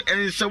catch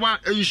and Sawa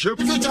and shop.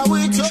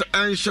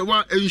 And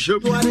Sawa and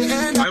shop.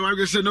 I want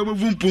to say no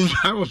boom boom.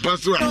 I will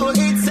pass away.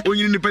 When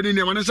you independent,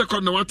 I want to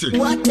second the water.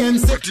 What them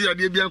say? I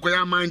did be a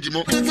quiet mind.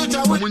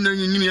 When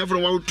you never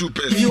want to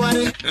pay.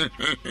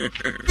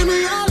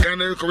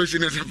 Ghana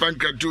commission is a fan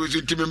cartoon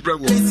in Tim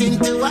Bravo.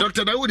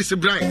 Dr. Dawood is a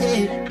blind.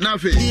 Now,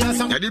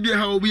 I did be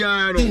how we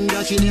are.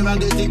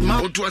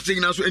 To us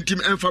saying also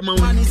intimate and for my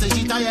one.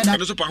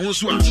 And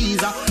also,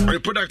 I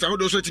product I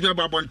would also tell me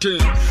about one thing.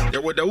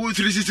 There were the Dawood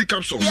 360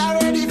 capsules.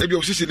 Maybe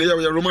your sister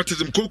your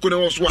rheumatism coconut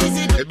was one.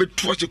 A bit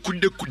twice a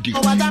kudi.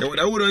 What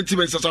I would anti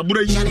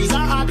Sasabura.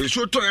 The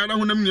short toy I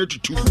don't know near to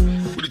two.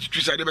 With the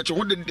twist I bet you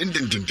want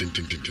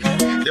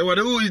there were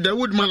the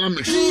wood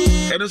malamix.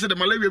 And I said the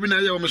malaria when I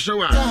am a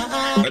shower.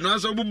 And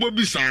as a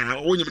Bobby Sa,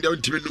 when you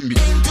don't even know me.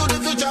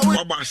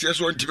 Baba says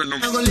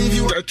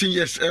 13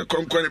 years,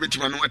 conquer a bit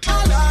man.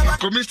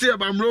 Commissioner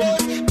Bamro,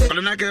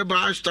 Anaka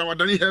Bash,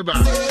 Tawadani Heba,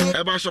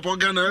 Eba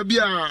Shopogana,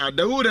 Ebia,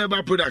 the Wood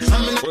Heba products,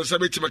 or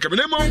Sabiti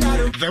Macaminemo,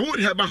 the Wood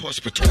Heba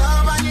Hospital.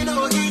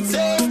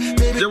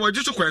 There were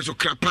just a question of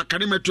crap,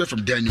 Canimetre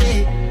from Daniel.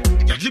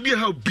 Yajibia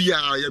how be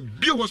a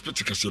beer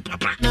hospital, Cassia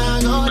Papa.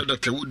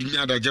 Dr. Wood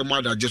Yada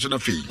Jamada, just on a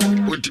fee.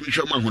 Went to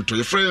show my home to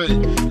your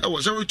friend. I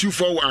was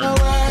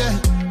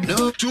 0241.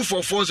 No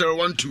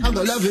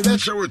 244012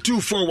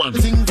 0241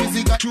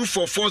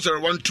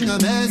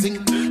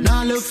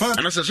 244012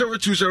 and that's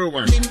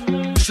 0201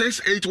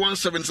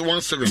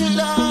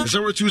 681717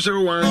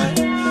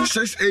 0201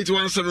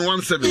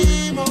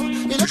 681717.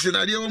 Listen,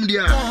 I don't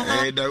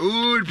the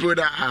wood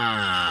product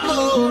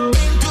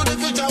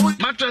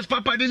mattress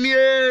papa dini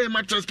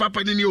mattress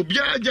papa dini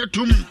obiaja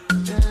tum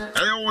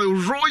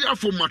royal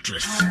foam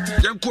mattress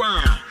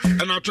yankwa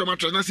and after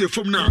mattress na say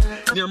foam na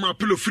near my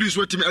pillow freeze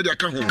what me ade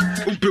aka ho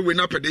umpe we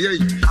na pede yai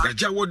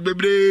ya word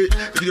bebre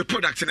the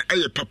product na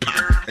papa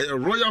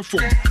royal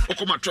foam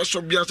oko mattress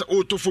so bia say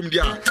auto foam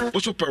dia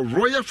also per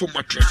royal foam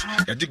mattress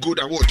ya di gold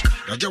award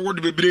ya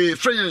word bebre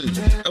friend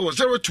I was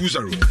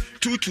 020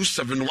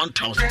 227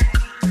 1000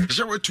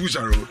 020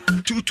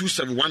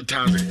 227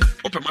 1000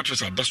 open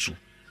mattress adaso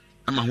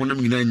ama honam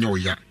nyina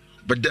nyoya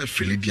but that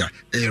Philidia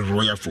a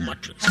royal foam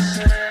mattress.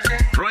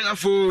 Royal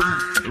foam,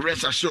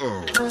 rest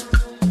assured.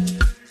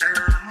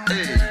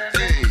 Hey.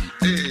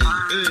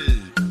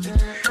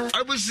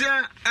 I was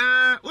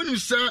when you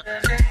say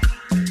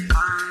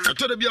I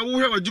told you I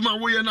have a Juma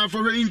way enough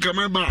for her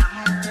income.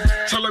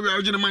 Salary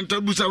original man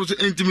tabus I was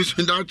intimate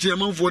without your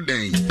mouth for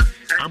day.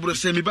 I would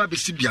say me baby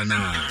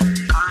Sibiana.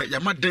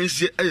 Yama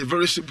dance a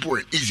very simple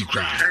and easy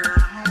cry.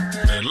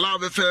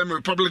 Love FM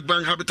Republic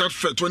Bank Habitat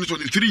Fair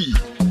 2023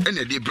 and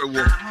a day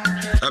brew.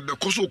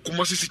 Because of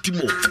Kumasi City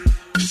Mall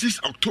 6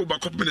 October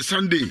company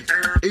Sunday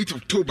 8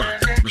 October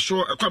me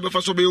sure a kwaba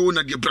faso be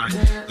na de bra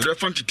the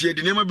fanti tie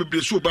de nema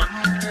bebre so ba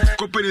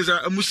companies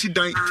are amusi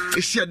dan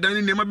esia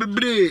dan nema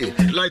bebre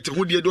light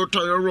ho de do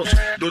to rock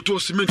do to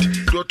cement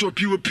do to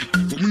pop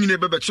omunyi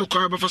be so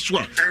kwaba faso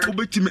a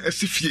obetime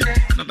asifie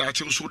na da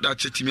che so da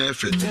che timi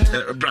afa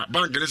bra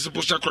bank ne so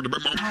post akọ de be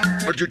ma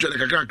o tutu de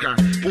kakra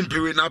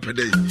pompewe na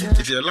pede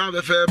it's a Love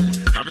FM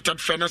Habitat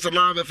Fair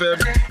Love FM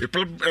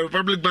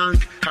Republic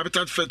Bank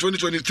Habitat Fair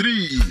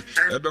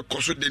 2023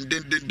 because den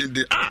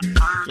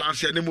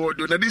last year anymore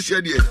do na this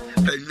year dey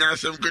enya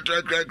sem kra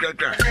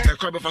e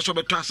kwa be fa so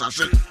be to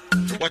asase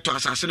what to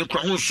asase ne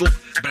kwa ho so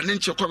brane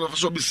nche kwa be fa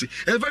so be si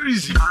very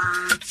easy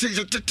say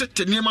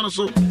tete niema no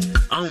so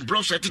ahun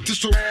bro so tete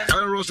so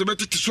ro so be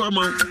tete so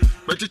ama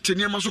be tete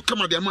niema so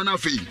kama de ama na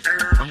afei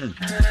ahun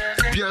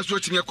bia so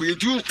tinya ko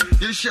yentu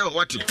ye share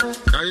what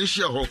ye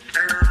share ho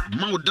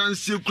ma o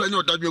dance kura nya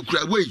o dadwe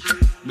kura wey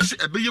me say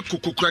ebe ye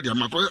kokokura de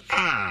ama ko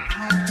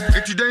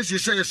it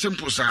dance say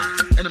simple sir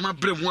and my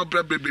brain one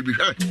baby.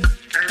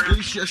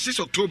 6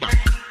 October, I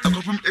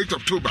come from 8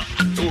 October.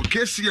 Oh,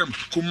 KCM,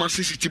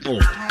 Kumasi City Mall.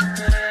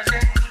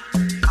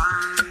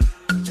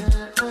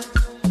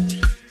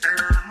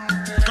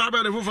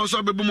 Kaba the for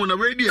so be boom na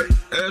we there.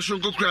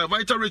 Shonko cry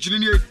Vital Rich ni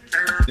nie.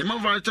 The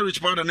man Vital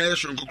Rich powder na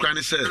shonko cry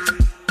ni say.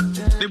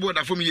 Ne bo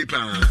da fom ye pa.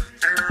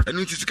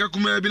 Enu tisika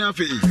kuma bi na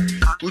fe.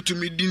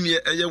 Utumi di ne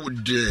eye wo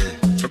de.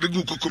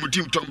 Obegu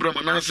kokomitim tombra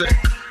ma na say.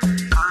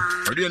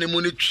 Odi ane mo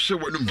ne tse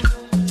wanum.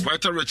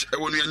 Vital Rich,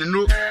 when you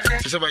know,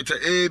 it's a Vital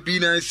A, B,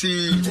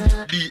 C,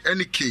 D,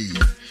 N, K.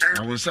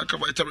 I will sack a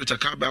Vital Rich, a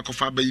car back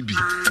of our baby.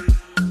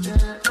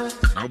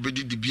 I'll be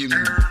the beam.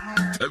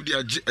 Every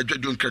a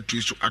dreadful country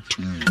to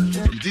atom.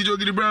 From Tijo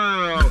Giddy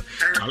Brown,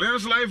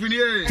 Alliance Life in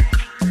here.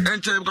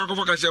 And Chef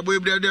Kakofaka, a boy,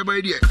 there by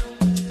dear.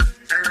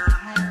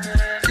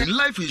 In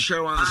life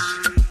insurance,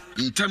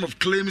 in time of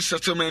claim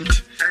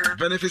settlement,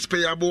 benefits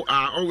payable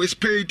are always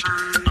paid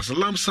as a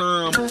lump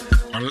sum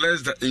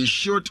unless the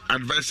insured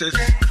advises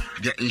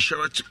their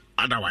insurer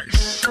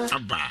otherwise.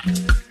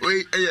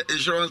 Wait,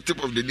 insurance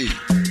tip of the day.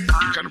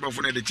 You can't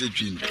afford the cheap.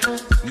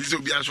 This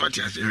will be as what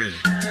you say.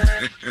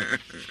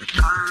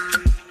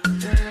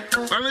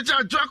 I'm a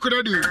child, what could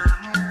I do?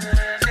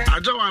 I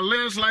do a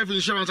less life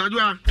insurance. I do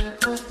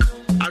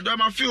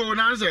my few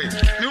answer.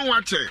 You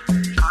watch it.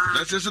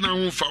 That's just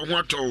an for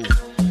what to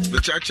the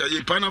church.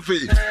 You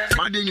panafay,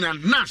 Mading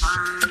and Nash.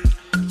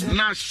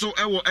 Nash, so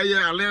a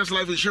less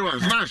life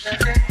insurance. Nash.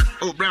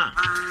 Oh, bra.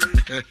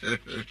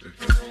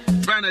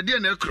 Brana dear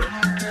necro.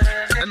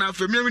 And I'm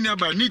familiar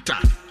about Nita.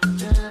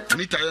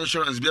 Nita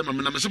insurance, be a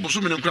man. I'm supposed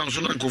to be in Crown,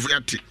 so I'm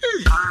Kofiati.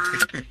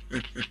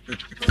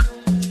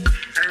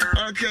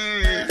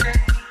 Okay.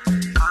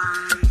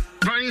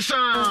 Brian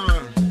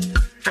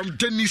from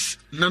Dennis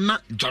Nana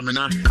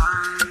Jamina,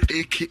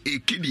 aka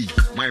Kiddy,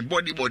 my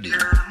body,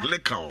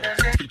 Lekao,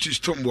 which is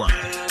Tomboa.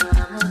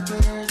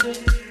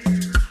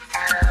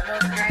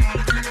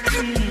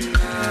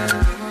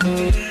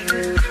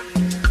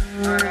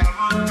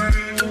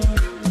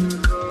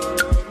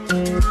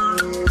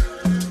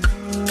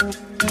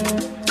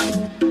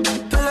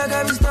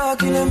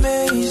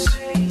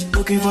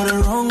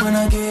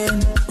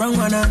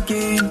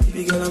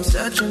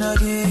 searching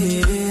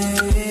again.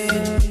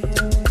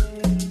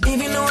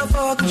 Even though I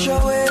fuck with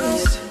your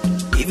ways,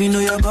 even though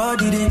your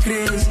body they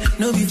crazy,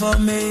 no be for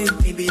me,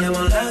 maybe I'm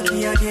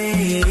unlucky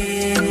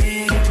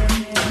again.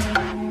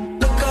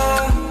 Look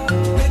up,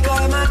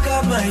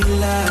 my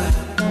love.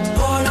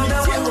 All of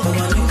that one for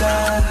my nigga.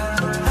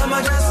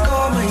 I'ma just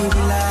call my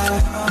dealer.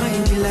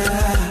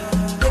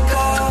 Look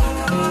up,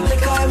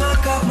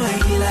 my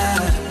dealer.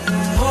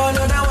 All of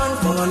that one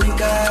for my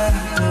nigga.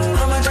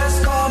 I'ma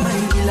just call my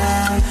dealer.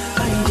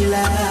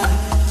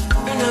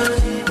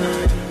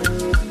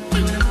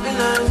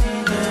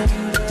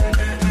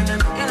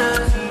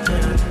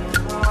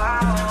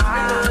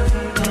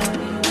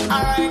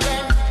 Alright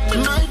then,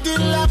 my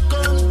dealer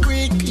come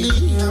quickly.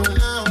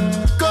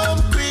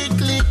 Come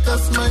quickly,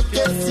 cause my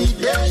case is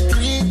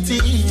gritty.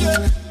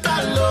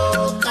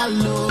 Hello.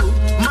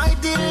 My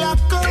dealer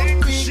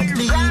come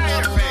quickly.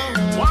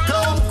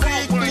 Come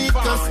quickly,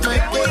 cause my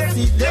case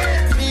is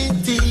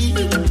gritty.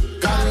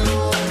 Hello.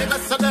 Never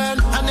sudden,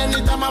 and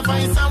anytime I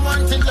find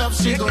someone to love,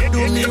 she go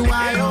do me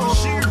why oh.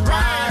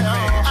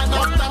 And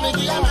after me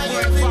give her my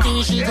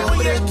everything, she go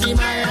break in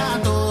my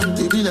heart oh.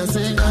 Baby, I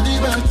say now the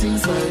bad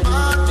things I do.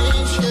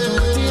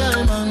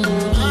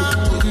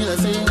 Baby, I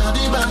say now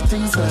the bad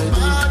things I do.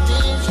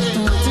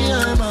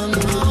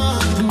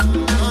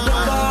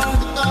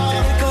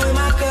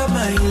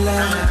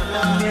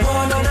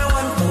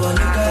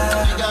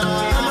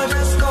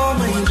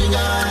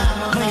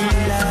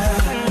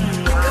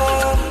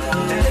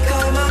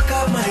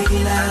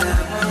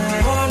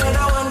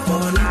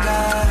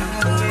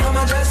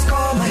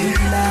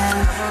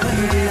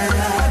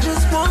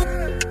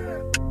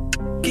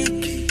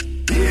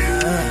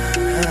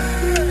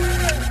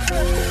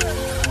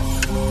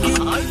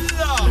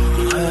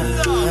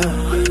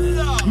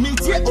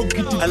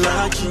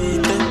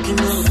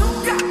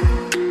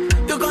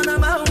 You're gonna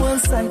my one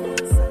side.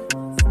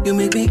 You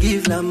make me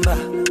give number.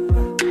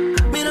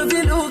 Me no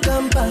feel look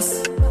and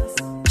pass.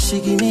 She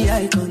give me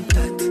eye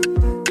contact.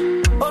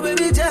 Oh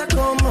baby, Jack,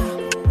 come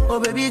on. Oh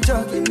baby,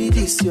 Jack, give me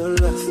this your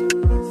love.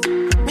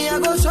 Me I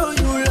go show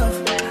you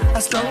love.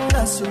 As long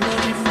as you know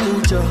the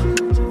future.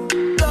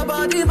 Your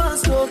body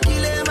must go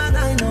kill him, and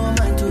I know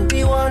mine to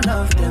be one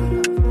of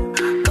them.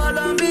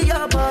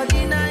 Columbia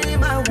body, now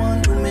him I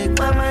want to make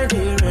my mind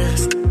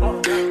rest.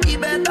 He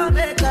better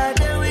make a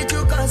day with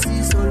you, cause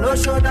he's solo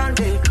show than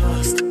they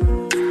cost.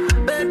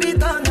 Baby,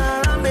 turn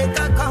around, make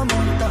a come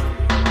on top.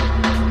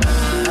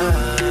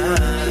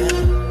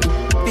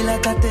 Feel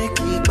like I take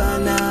it by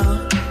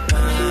now.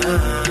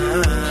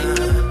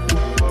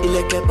 Feel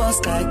like a boss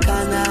guy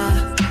canna.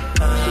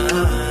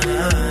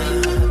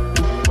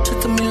 Show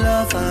to me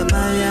love,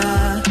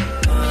 Amaya.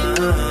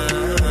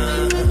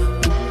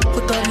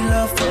 Put on the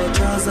love for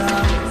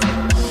trousers.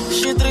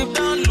 She trip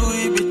down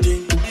Louis Vuitton.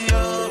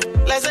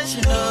 Like say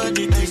she know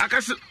the thing.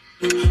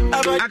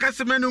 I can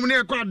see many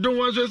near quite don't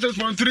want to say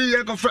for 3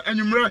 years of and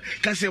you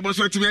can say what's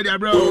what to me,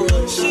 bro.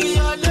 She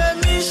on the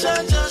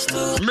mission just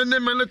to many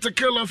minutes to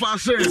kill of our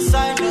sins.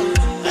 And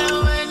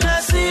when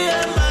I see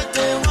him at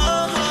the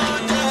wall,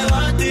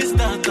 this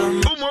that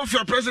who move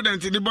your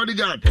president in the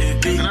bodyguard?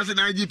 And I said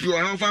IGP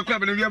or how far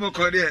crap and we have a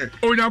call there.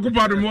 Oh, now go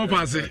part of more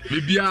passing.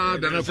 Maybe I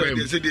don't know.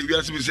 They said we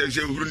have to say,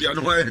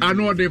 I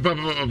know they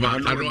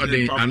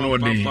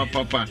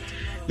papa.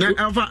 Na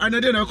afa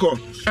anade na ko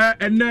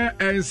ene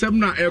ensem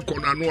na eko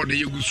na no de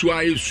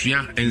yegusua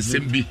esua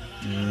ensem bi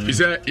fi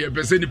se ye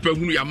pese ni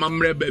pahunu ya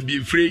mamre ba bi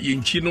efre ye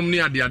nchinom ne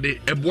ade ade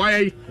eboa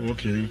ye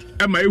okay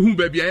e ma ehu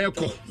ba bia ye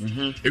ko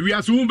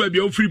ewiase hu ba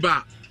bia ofri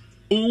ba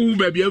ohu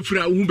ba bia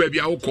afra ohu ba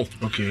bia woko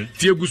okay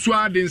ti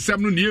yegusua de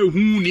ensem no ne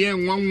ehu ne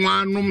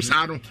enwanwa nom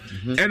sa no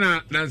e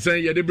na nansan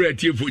ye de bra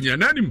tie fonya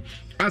nanim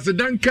as a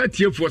danka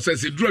tiefo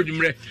says a drug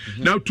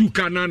now 2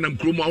 kana nam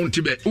kroma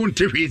onte be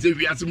onte hweze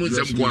wiase mu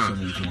nsem kwa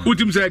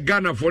utim say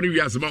Ghana for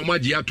wiase ma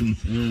omaji atum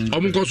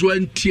omko so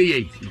antie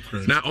ye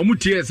na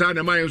omutie sa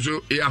na mayen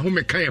so ya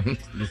home kan ho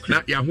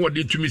na ya ho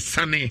de tumi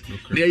sane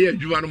na ye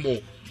adwuma no mo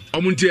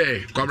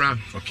omuntie kwabra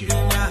okay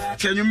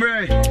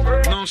chenyumre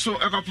no so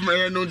ekopum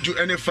e no do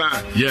any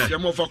far ya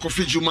mo fa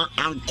kofi juma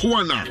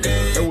anko na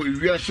e wo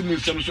wiase mu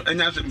nsem so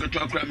enya asem keto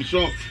akra mi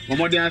so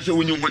momode ase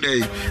wonyu ho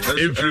dey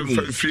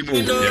free mo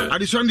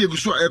addition de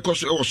guso e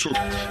koso e wo so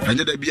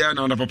anya da bia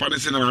na papa ne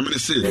se na mama ne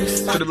se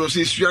so de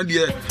so sua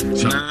de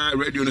na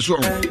radio ne so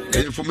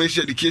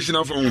information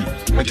educational for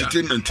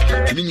entertainment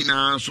ni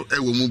nyina so e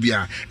wo mu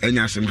bia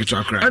enya asem keto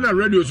akra na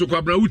radio so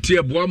kwabra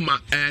utie bo ma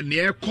ne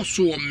e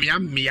koso o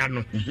mmea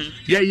no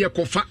ye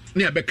kofa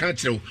ne abeka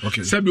kire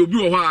sabi obi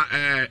wo ha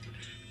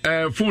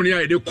phone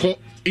ya de ko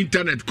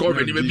internet call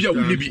ni be bia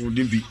woni bi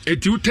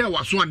eti utel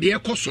waso ade e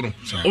koso no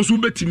oso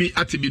betimi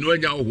atibi no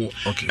anya ho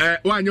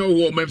wanya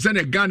ho ma se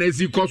ne Ghana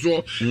ezi koso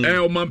o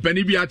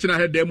mampani bi a kina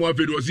he dem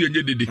afedo osi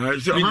enye dede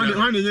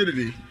han enye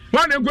dede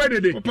one go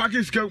dede my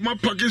package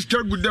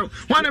good down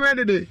one me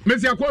dede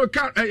mesi akwa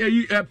car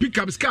pick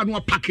up car no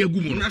pack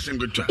egu mu no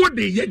wo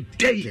de ye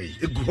dey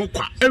egu ho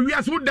kwa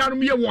ewiase wo da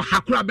no ye wo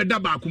hakura beda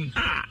ba akum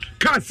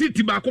car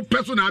city ba ko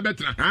personal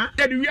betra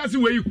e de wiase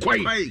we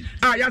kwai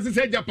yase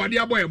se japade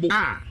aboyebo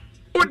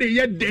de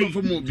ye day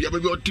for mo bia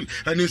baby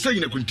and say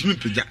you continue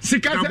pija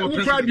sika se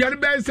ukra bia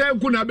be say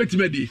ku na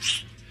betimadi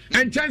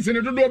and chance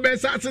ne do be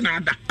say ase na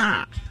ada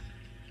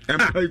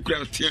empire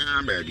ukra tia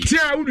baby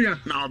tia unua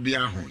na obia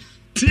ho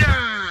tia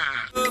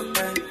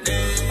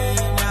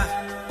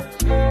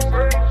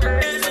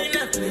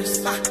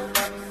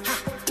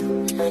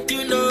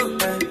you know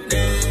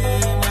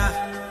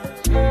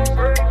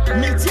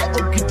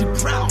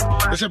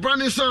it's a brand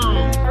new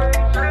song.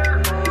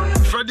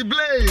 Freddie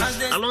Blaze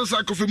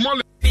alongside Kofi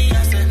Molly.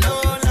 I said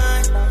no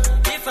lie.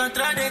 If I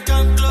try to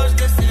come close,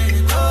 they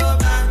say go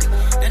back.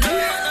 And no,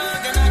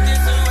 they're not this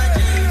so much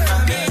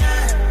for me.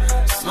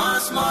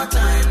 Small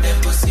time, they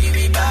will see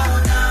me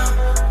bow down.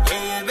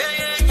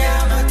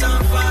 Yeah, my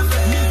tongue for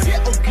fair.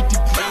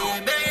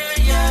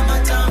 Yeah, my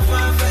tongue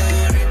for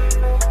fair.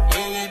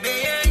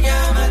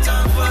 Yeah, my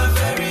tongue for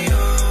fair.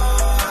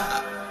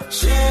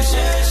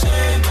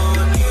 Shame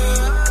on you.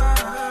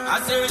 I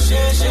say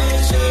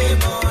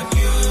shame on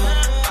you.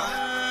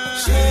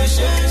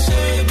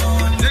 Shame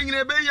on you.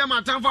 My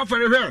time for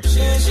ferry here.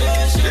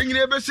 You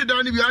never sit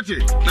down if you are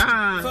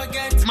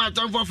my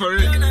time for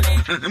ferry.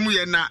 We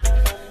are not.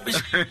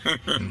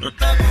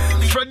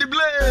 Freddie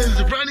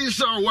Blaze, brand new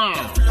song. Wow.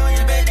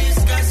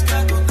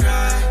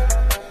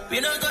 We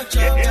don't go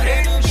chop.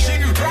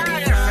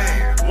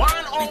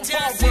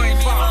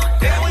 104.5.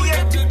 There we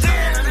are.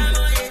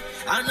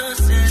 I know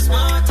since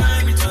more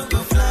time it took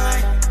a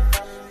fly.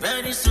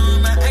 Very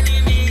soon my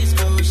enemies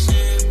go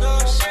shame.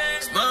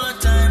 Small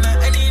time my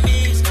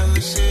enemies go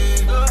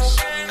shame.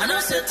 I know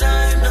say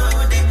time no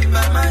day,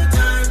 but my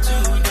time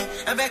today.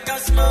 I beg a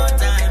small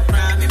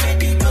time, me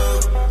make it go.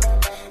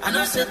 I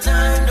know say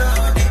time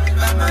no day,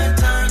 but my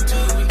time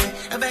today.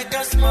 I beg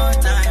a small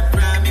time,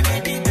 me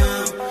make it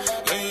go.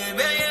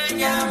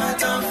 Yeah, my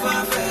time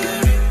for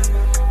fair.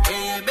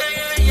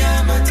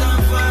 Yeah, my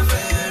time for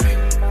fair.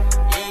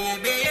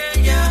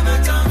 Yeah, my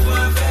time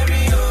for fair.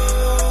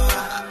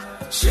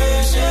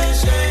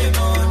 Shame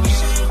on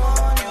you.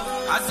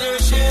 I say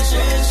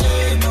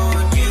shame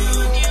on you.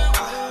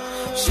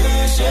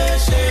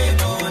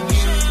 Shame on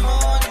you.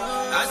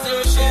 I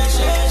say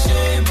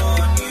shame on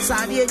you.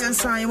 Sadia and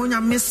Sai, when I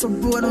miss so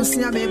good on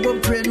see a baby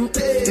prenu.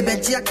 The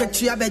Begia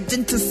Katia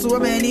Begin to so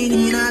many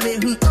who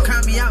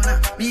come me out.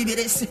 Maybe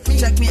they see me,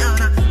 check me out.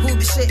 Who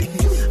be shit?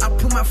 I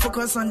put my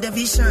focus on the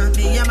vision.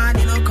 Me, I'm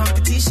in no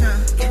competition.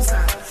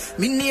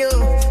 Minio,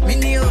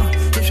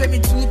 they show me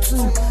two.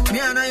 Me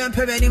and I am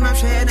paying my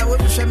share. I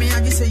would show me,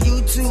 I just say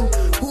you too.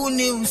 Who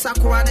knew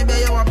Sakura, the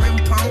Bay or Brim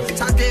Pong?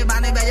 Saturday,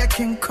 Banner Bay,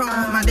 King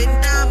Kong. My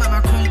dinner,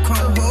 Mama Kong.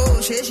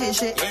 Oh, shit.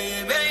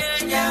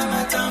 Yeah,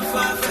 my time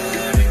for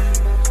fair.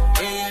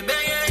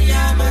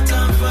 Yeah, my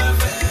time for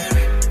fair.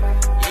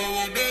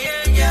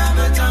 Yeah,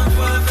 my time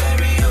for fair.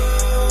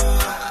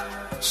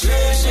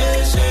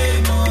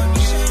 Shame on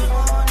you.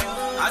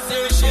 I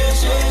say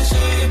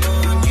shame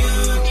on you.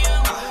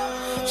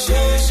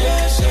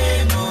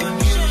 Shame on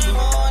you.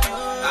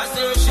 I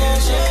say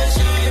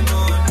shame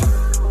on you.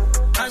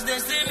 As they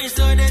see me,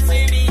 so they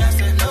see me. I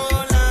say no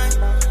lie.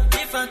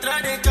 If I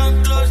try to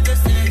come close, they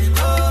say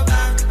go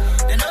back.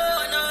 They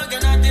no,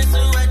 get nothing so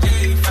I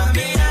do for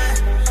me.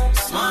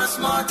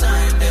 Small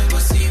time, they will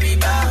see me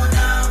bow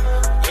down.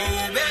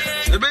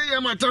 Yeah,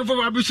 my time for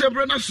my bishop,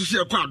 brother, to see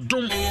a quad.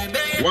 Don't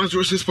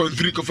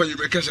 106.3 coffee, you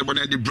make us a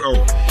bonnet, bro.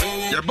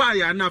 You buy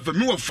enough for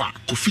me of fat,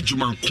 coffee, you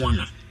man,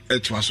 corner.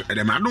 It was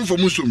a man for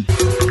Muslim.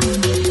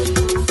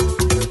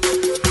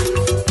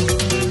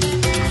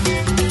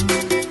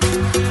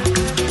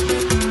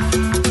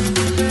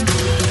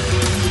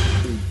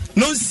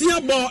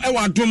 Nonsiabo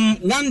Ewadum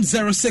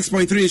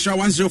 106.3 Sha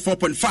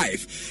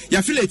 104.5.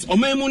 Ya feel it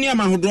omemuni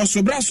amahodro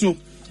so braso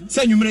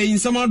se nwumre yin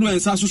samado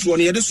ensa so so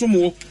ne yede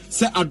somo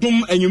se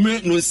adom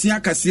enwumre nonsia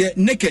kase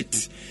naked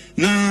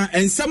na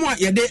ensamo a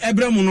yede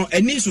ebremu no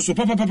eni soso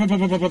papa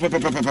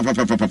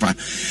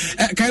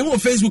kai ho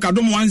Facebook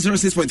adom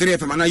 106.3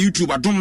 FM na YouTube adom